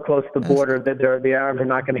because it's so close to the border that the Arabs are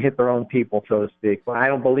not going to hit their own people, so to speak. Well, I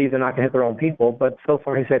don't believe they're not going to hit their own people, but so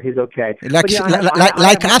far he said he's okay. Like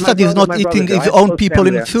Assad is not eating his own people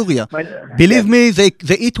in Syria. Believe me, they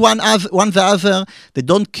eat one the other. They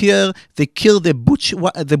don't care. They kill the butcher.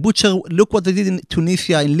 Look what they did in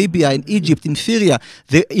Tunisia, in Libya, in Egypt, in Syria.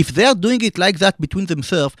 If they are doing it like that between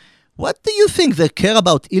themselves, what do you think? They care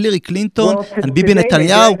about Hillary Clinton and Bibi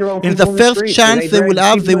Netanyahu? In the first chance they will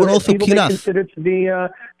have, they will also kill us. Considered to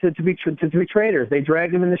be traitors. They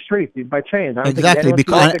drag them in the street by chains. Exactly,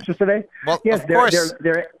 because today. Well, yes, of course.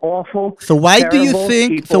 They're awful. So why do you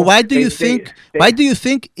think? So why do you think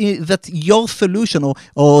that your solution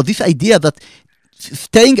or this idea that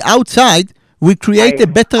staying outside will create a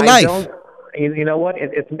better life? you know what?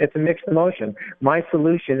 It's a mixed emotion. My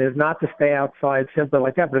solution is not to stay outside simply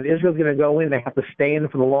like that. But if Israel's going to go in, they have to stay in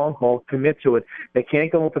for the long haul, commit to it. They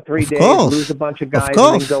can't go in for 3 days, lose a bunch of guys,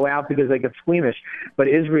 and then go out because they get squeamish. But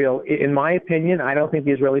Israel, in my opinion, I don't think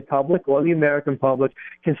the Israeli public or the American public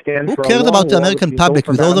can stand for a long war. Who cares about the American public?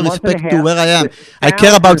 With all the respect to where I am, I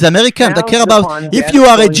care about the Americans. I care about if you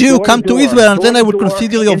are a Jew, come to Israel, and then I would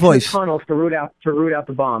consider your voice. Tunnels to root out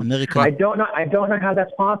the bomb. American. I don't know how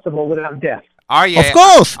that's possible without death. Of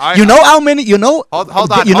course. You know how many, you know.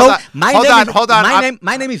 Hold on.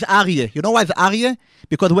 My name is Aryeh. You know why it's Aryeh?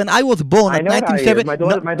 Because when I was born at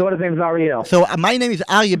 1970, my daughter's name is Ariel. So my name is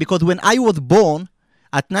Aryeh because when I was born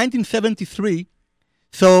at 1973,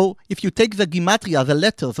 so if you take the gematria, the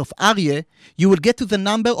letters of Aryeh, you will get to the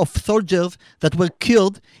number of soldiers that were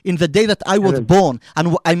killed in the day that I was born.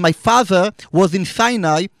 And my father was in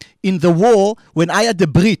Sinai in the war when I had the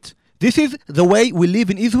Brit. This is the way we live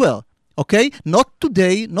in Israel. Okay? Not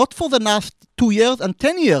today, not for the last 2 years and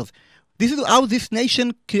 10 years. This is how this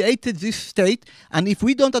nation created this state. And if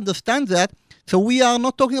we don't understand that, so we are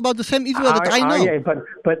not talking about the same Israel that I know. Yeah,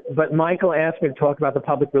 but Michael asked me to talk about the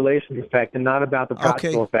public relations effect and not about the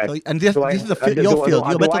practical effect. So, and this is your field.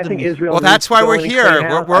 You're better than me. Well, that's why we're here.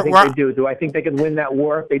 I think they do. Do I think they can win that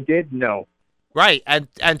war? If they did, no. Right, and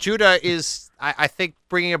Judah is, I think,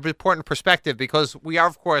 bringing an important perspective because we are,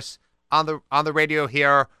 of course, on the radio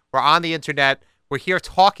here. We're on the internet. We're here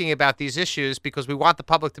talking about these issues because we want the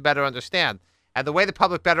public to better understand. And the way the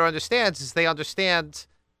public better understands is they understand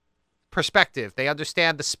perspective. They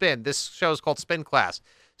understand the spin. This show is called Spin Class.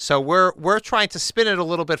 So we're trying to spin it a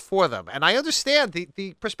little bit for them. And I understand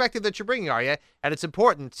the perspective that you're bringing, Aryeh, and it's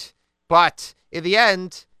important. But in the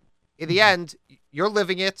end, you're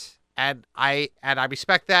living it, and I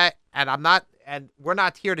respect that. And we're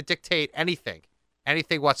not here to dictate anything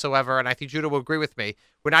whatsoever. And I think Judah will agree with me.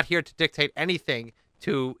 We're not here to dictate anything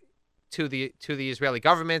to the Israeli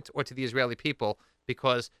government or to the Israeli people,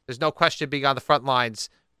 because there's no question being on the front lines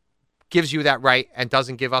gives you that right and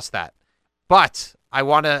doesn't give us that. But I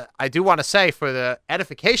do want to say, for the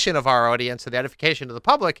edification of our audience and the edification of the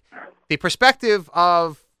public, the perspective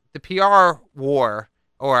of the PR war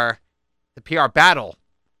or the PR battle,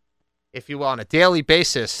 if you will, on a daily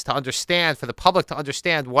basis for the public to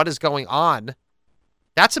understand what is going on,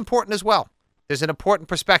 that's important as well. There's an important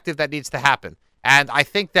perspective that needs to happen. And I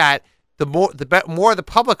think that the more the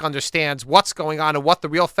public understands what's going on and what the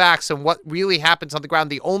real facts and what really happens on the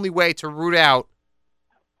ground, the only way to root out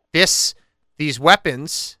these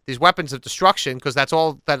weapons of destruction, because that's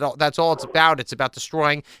all it's about. It's about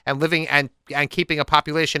destroying and living and keeping a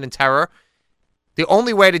population in terror. The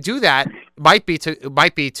only way to do that might be to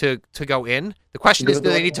go in. The question is, do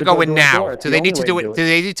they need to go in now? Do they need to do it? Do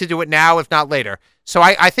they need to do it now, if not later? So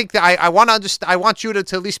I think that I want to understand. I want Judah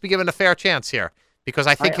to at least be given a fair chance here, because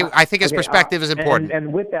I think his perspective is important.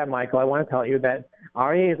 And with that, Michael, I want to tell you that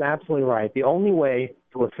Aryeh is absolutely right. The only way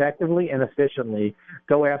to effectively and efficiently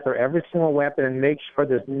go after every single weapon and make sure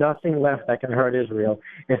there's nothing left that can hurt Israel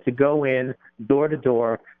is to go in door to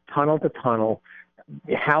door, tunnel to tunnel,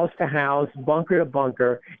 house to house, bunker to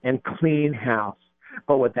bunker, and clean house.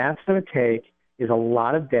 But what that's going to take is a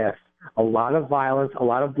lot of death, a lot of violence, a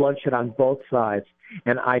lot of bloodshed on both sides.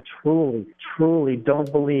 And I truly, truly don't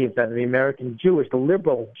believe that the American Jewish, the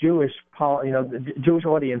liberal Jewish, the Jewish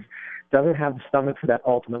audience doesn't have the stomach for that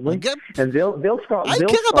ultimately. And they'll start. I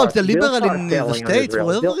care about the liberal in the States.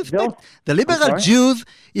 The liberal Jews,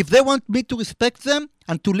 if they want me to respect them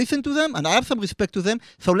and to listen to them, and I have some respect to them,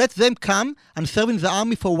 so let them come and serve in the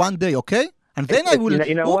army for 1 day, okay? And then I will.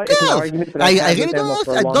 You know what? I really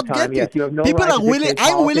don't get it. People are willing.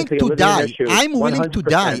 I'm willing to die. I'm willing to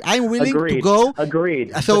die. I'm willing to go.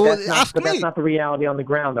 Agreed. So ask me. That's not the reality on the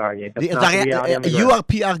ground, are you? You are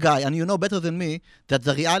PR guy, and you know better than me that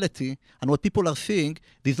the reality and what people are seeing,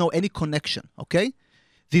 there's no any connection. Okay,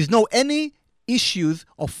 there's no any issues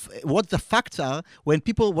of what the facts are when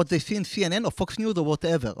people, what they see in CNN or Fox News or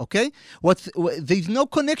whatever, okay? There's no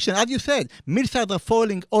connection, as you said. Missiles are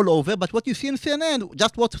falling all over, but what you see in CNN,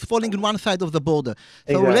 just what's falling in one side of the border.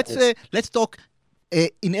 So let's talk.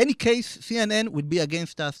 In any case, CNN would be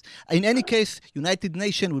against us. In any case, United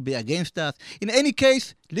Nations would be against us. In any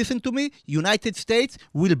case, listen to me, United States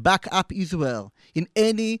will back up Israel. In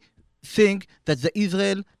anything that the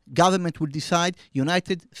Israel government will decide,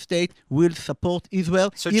 United States will support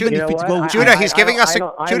Israel, so even if it's going. Judah, he's giving us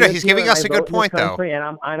a good point, though.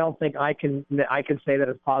 And I don't think I can say that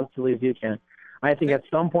as positively as you can. I think at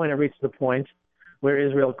some point it reaches the point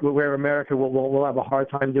where America will have a hard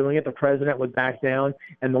time doing it. The president would back down,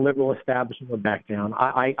 and the liberal establishment would back down.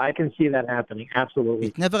 I can see that happening. Absolutely.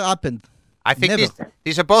 It never happened. I think Never.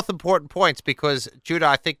 these are both important points because Judah,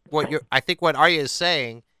 I think what Arya is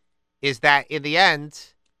saying is that in the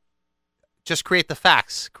end, just create the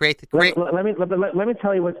facts. Create. Let me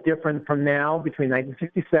tell you what's different from now between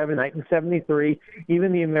 1967, 1973,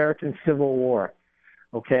 even the American Civil War.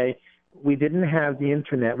 Okay, we didn't have the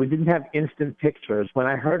internet. We didn't have instant pictures. When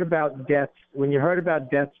you heard about deaths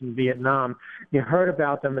in Vietnam, you heard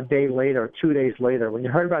about them a day later, 2 days later. When you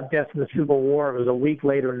heard about deaths in the Civil War, it was a week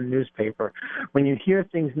later in the newspaper. When you hear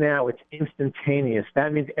things now, it's instantaneous.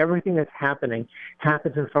 That means everything that's happening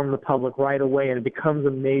happens in front of the public right away, and it becomes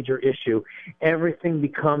a major issue. Everything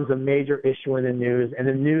becomes a major issue in the news, and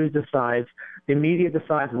the news decides, the media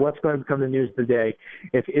decides what's going to become the news today.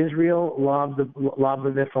 If Israel lobs a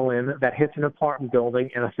missile in that hits an apartment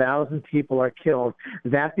building and 1,000 people are killed,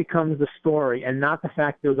 that becomes the story, and not the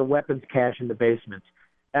fact there was a weapons cache in the basement.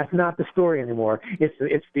 That's not the story anymore. It's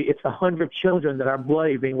the 100 children that are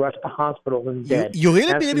bloody being rushed to hospital and dead. You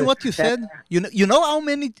really believe in what you said? You know how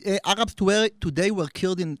many Arabs today were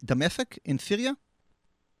killed in Damascus, in Syria?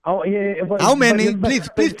 Oh yeah. How many? Please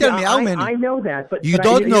tell me how many. I know that, but you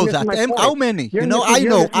don't know that. How many? I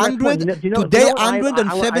know 100. Today,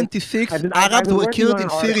 176 Arabs were killed in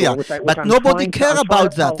Syria, but nobody cares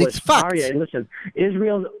about that. It's fact. Aryeh, listen,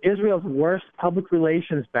 Israel's worst public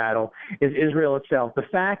relations battle is Israel itself. The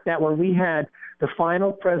fact that when we had the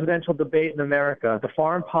final presidential debate in America, the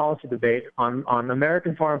foreign policy debate on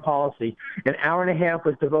American foreign policy, an hour and a half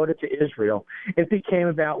was devoted to Israel. It became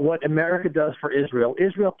about what America does for Israel.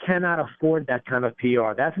 Israel cannot afford that kind of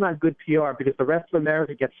PR. That's not good PR because the rest of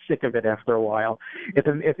America gets sick of it after a while.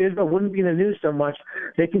 If Israel wouldn't be in the news so much,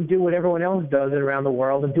 they can do what everyone else does around the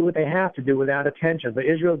world and do what they have to do without attention. But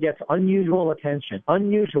Israel gets unusual attention.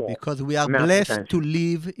 Unusual. Because we are blessed to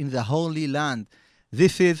live in the Holy Land.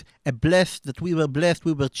 This is a blessed, that we were blessed,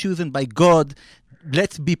 we were chosen by God.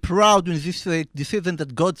 Let's be proud in this decision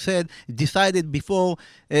that God decided before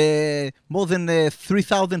more than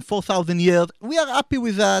 3,000, 4,000 years. We are happy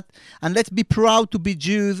with that. And let's be proud to be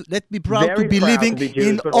Jews. Let's be proud to be living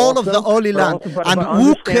in all of the Holy Land. And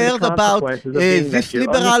who cares about this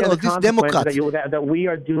liberal or this Democrat? That we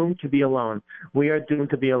are doomed to be alone. We are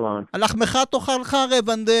doomed to be alone. And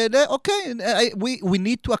we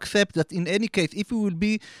need to accept that in any case, if we will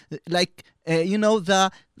be like,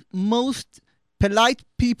 the most polite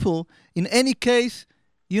people, in any case,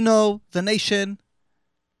 the nation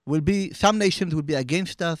some nations will be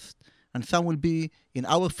against us and some will be in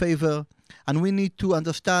our favor. And we need to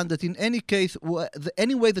understand that in any case,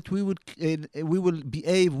 any way that we will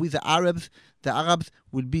behave with the Arabs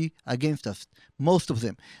will be against us, most of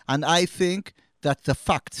them. And I think that the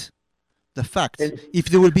facts, if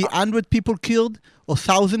there will be 100 people killed or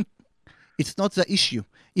 1,000, it's not the issue.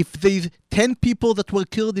 If there's 10 people that were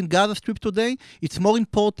killed in Gaza Strip today, it's more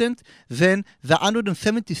important than the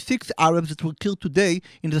 176 Arabs that were killed today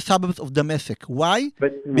in the suburbs of Damascus. Why?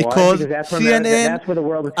 Because CNN. That's where the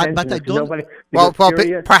world attention. But I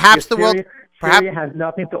don't. Perhaps the world. Syria has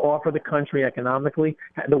nothing to offer the country economically,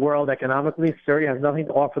 the world economically. Syria has nothing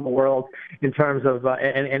to offer the world in terms of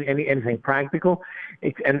anything practical,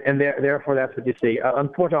 and therefore that's what you see.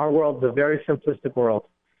 Unfortunately, our world is a very simplistic world.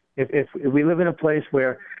 If we live in a place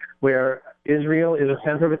where Israel is a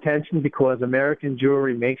center of attention because American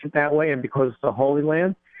Jewry makes it that way and because it's a holy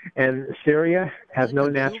land, and Syria has no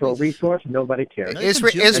natural resource, nobody cares.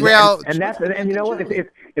 Israel, and you know what?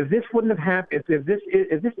 If this wouldn't have happened, if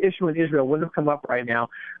this issue in Israel wouldn't have come up right now,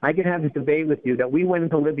 I could have this debate with you that we went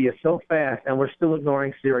into Libya so fast and we're still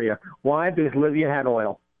ignoring Syria. Why? Because Libya had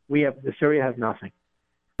oil. Syria has nothing.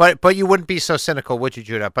 But you wouldn't be so cynical, would you,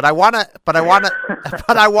 Judah? But I wanna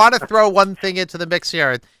throw one thing into the mix here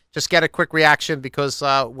and just get a quick reaction because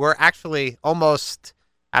we're actually almost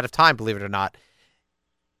out of time, believe it or not.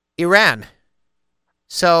 Iran.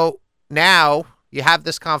 So now you have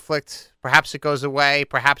this conflict. Perhaps it goes away.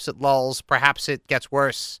 Perhaps it lulls. Perhaps it gets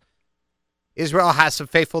worse. Israel has some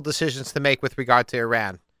fateful decisions to make with regard to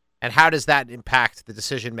Iran. And how does that impact the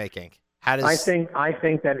decision making? I think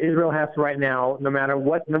that Israel has to right now, no matter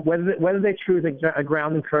whether they choose a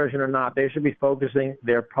ground incursion or not, they should be focusing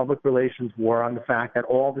their public relations war on the fact that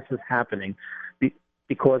all this is happening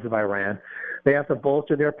because of Iran. They have to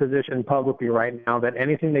bolster their position publicly right now that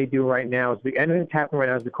anything they do right now anything that's happening right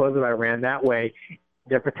now is because of Iran. That way,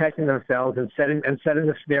 they're protecting themselves and setting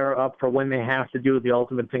the snare up for when they have to do the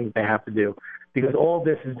ultimate things they have to do. Because all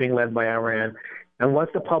this is being led by Iran. And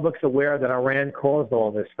once the public's aware that Iran caused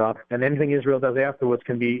all this stuff, and anything Israel does afterwards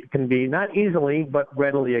can be not easily but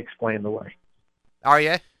readily explained away.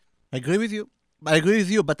 Aryeh? I agree with you. I agree with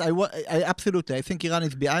you, but I absolutely, I think Iran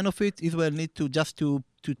is behind of it. Israel need to just to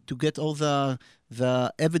get all the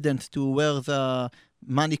evidence to where the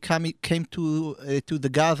money came to the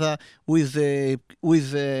Gaza, who is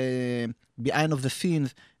behind of the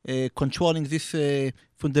scenes, controlling this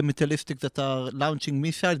fundamentalistic that are launching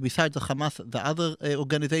missiles besides the Hamas, the other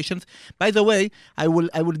organizations. By the way, I will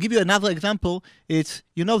give you another example. It's,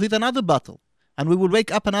 there's another battle. And we will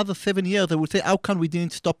wake up another 7 years and we'll say, how come we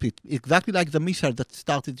didn't stop it? Exactly like the missile that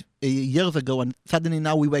started years ago, and suddenly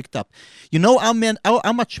now we waked up. You know how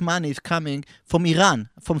much money is coming from Iran,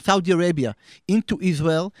 from Saudi Arabia, into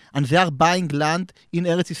Israel, and they are buying land in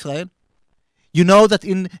Eretz Israel? You know that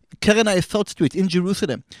in Keren HaYesod Street in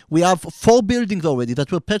Jerusalem, we have 4 buildings already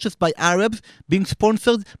that were purchased by Arabs, being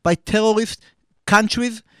sponsored by terrorist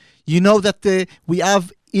countries. You know that we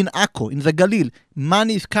have in Akko, in the Galil,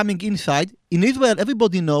 money is coming inside. In Israel,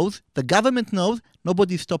 everybody knows, the government knows,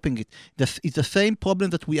 nobody is stopping it. It's the same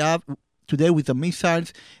problem that we have today with the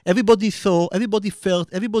missiles. Everybody saw, everybody felt,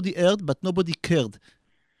 everybody heard, but nobody cared.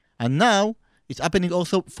 And now, it's happening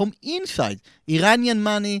also from inside. Iranian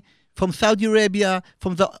money, from Saudi Arabia,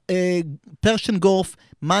 from the Persian Gulf,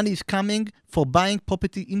 money is coming for buying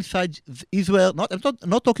property inside Israel. I'm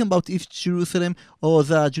not talking about East Jerusalem or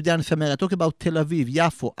the Judea and Samaria. I'm talking about Tel Aviv,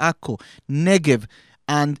 Yafo, Akko, Negev.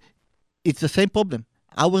 And it's the same problem.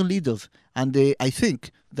 Our leaders. And I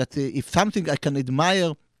think that if something I can if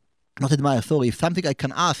something I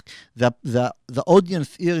can ask the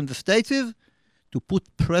audience here in the States is to put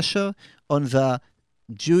pressure on the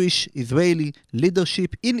Jewish Israeli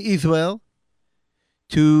leadership in Israel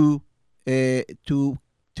to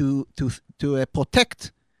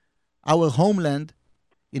protect our homeland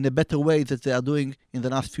in a better way that they are doing in the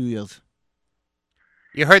last few years.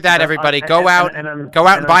 You heard that, everybody. Go out and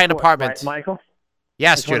buy an apartment. Right, Michael?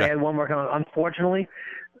 Yes, Judah. I Judah. add one more comment. Unfortunately,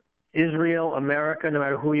 Israel, America, no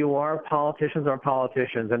matter who you are, politicians are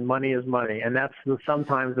politicians, and money is money, and that's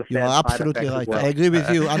sometimes the sad You are absolutely side right. effect as well. I agree with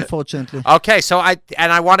you, unfortunately. Okay, so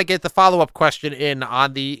I want to get the follow-up question in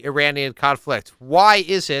on the Iranian conflict. Why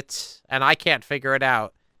is it, and I can't figure it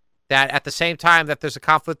out, that at the same time that there's a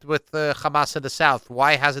conflict with Hamas in the south,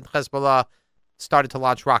 why hasn't Hezbollah started to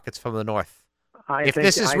launch rockets from the north? If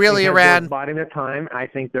this is really Iran, biding their time. I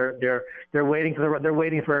think they're waiting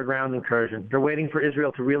for a ground incursion. They're waiting for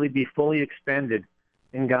Israel to really be fully expended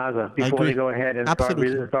in Gaza before they go ahead and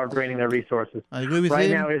start draining their resources. I agree with you. Right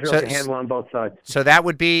now, Israel can handle on both sides. So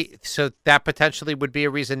that potentially would be a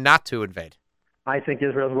reason not to invade. I think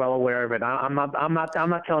Israel's well aware of it. I'm not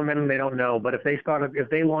telling them they don't know, but if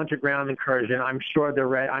they launch a ground incursion, I'm sure they're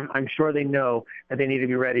ready. I'm sure they know that they need to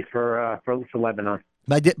be ready for Lebanon.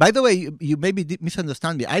 By the way, you maybe did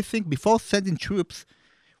misunderstand me. I think before sending troops,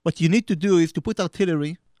 what you need to do is to put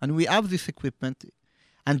artillery, and we have this equipment,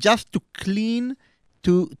 and just to clean,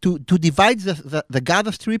 to divide the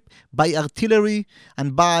Gaza Strip by artillery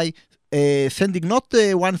and by sending not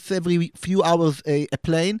once every few hours a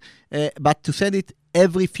plane, but to send it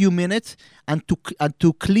every few minutes, and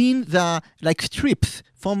to clean the strips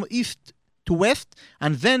from east to west,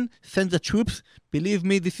 and then send the troops. Believe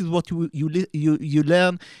me, this is what you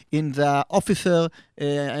learn in the officer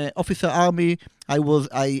army.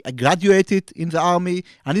 I graduated in the army,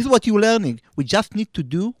 and this is what you're learning. We just need to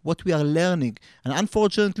do what we are learning, and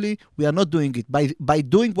unfortunately, we are not doing it. By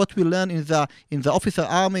doing what we learn in the officer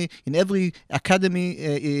army, in every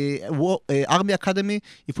academy, army academy,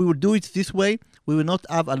 if we will do it this way, we will not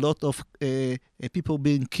have a lot of people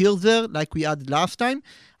being killed there like we had last time.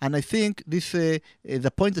 And I think this the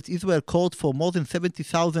point that Israel called for more than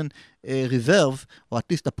 70,000 reserves, or at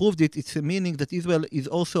least approved it, it's a meaning that Israel is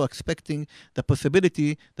also expecting the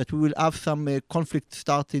possibility that we will have some conflict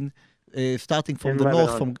starting from the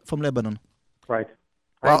north, from Lebanon. Right.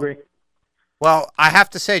 I agree. Well, I have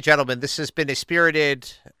to say, gentlemen, this has been a spirited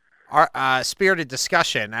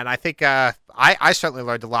discussion, and I think I certainly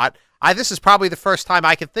learned a lot. This is probably the first time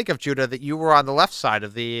I can think of, Judah, that you were on the left side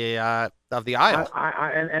of the aisle.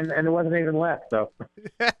 And it wasn't even left, though.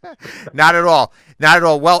 Not at all. Not at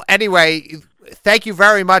all. Well, anyway, thank you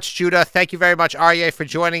very much, Judah. Thank you very much, Aryeh, for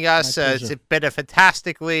joining us. It's been a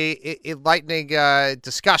fantastically enlightening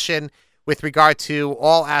discussion with regard to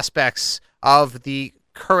all aspects of the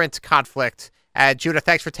current conflict. And Judah,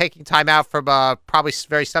 thanks for taking time out from probably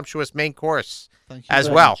very sumptuous main course as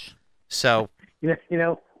well. Much. So,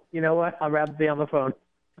 you know what? I'd rather be on the phone.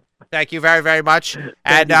 Thank you very, very much.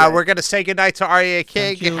 And we're going to say goodnight to Aryeh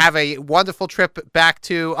King. Have a wonderful trip back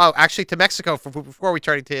to Mexico before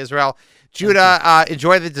returning to Israel. Judah,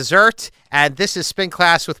 enjoy the dessert. And this is Spin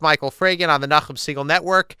Class with Michael Fragan on the Nachum Segal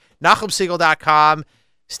Network, NachumSegal.com.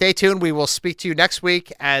 Stay tuned. We will speak to you next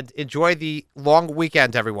week, and enjoy the long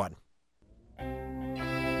weekend, everyone.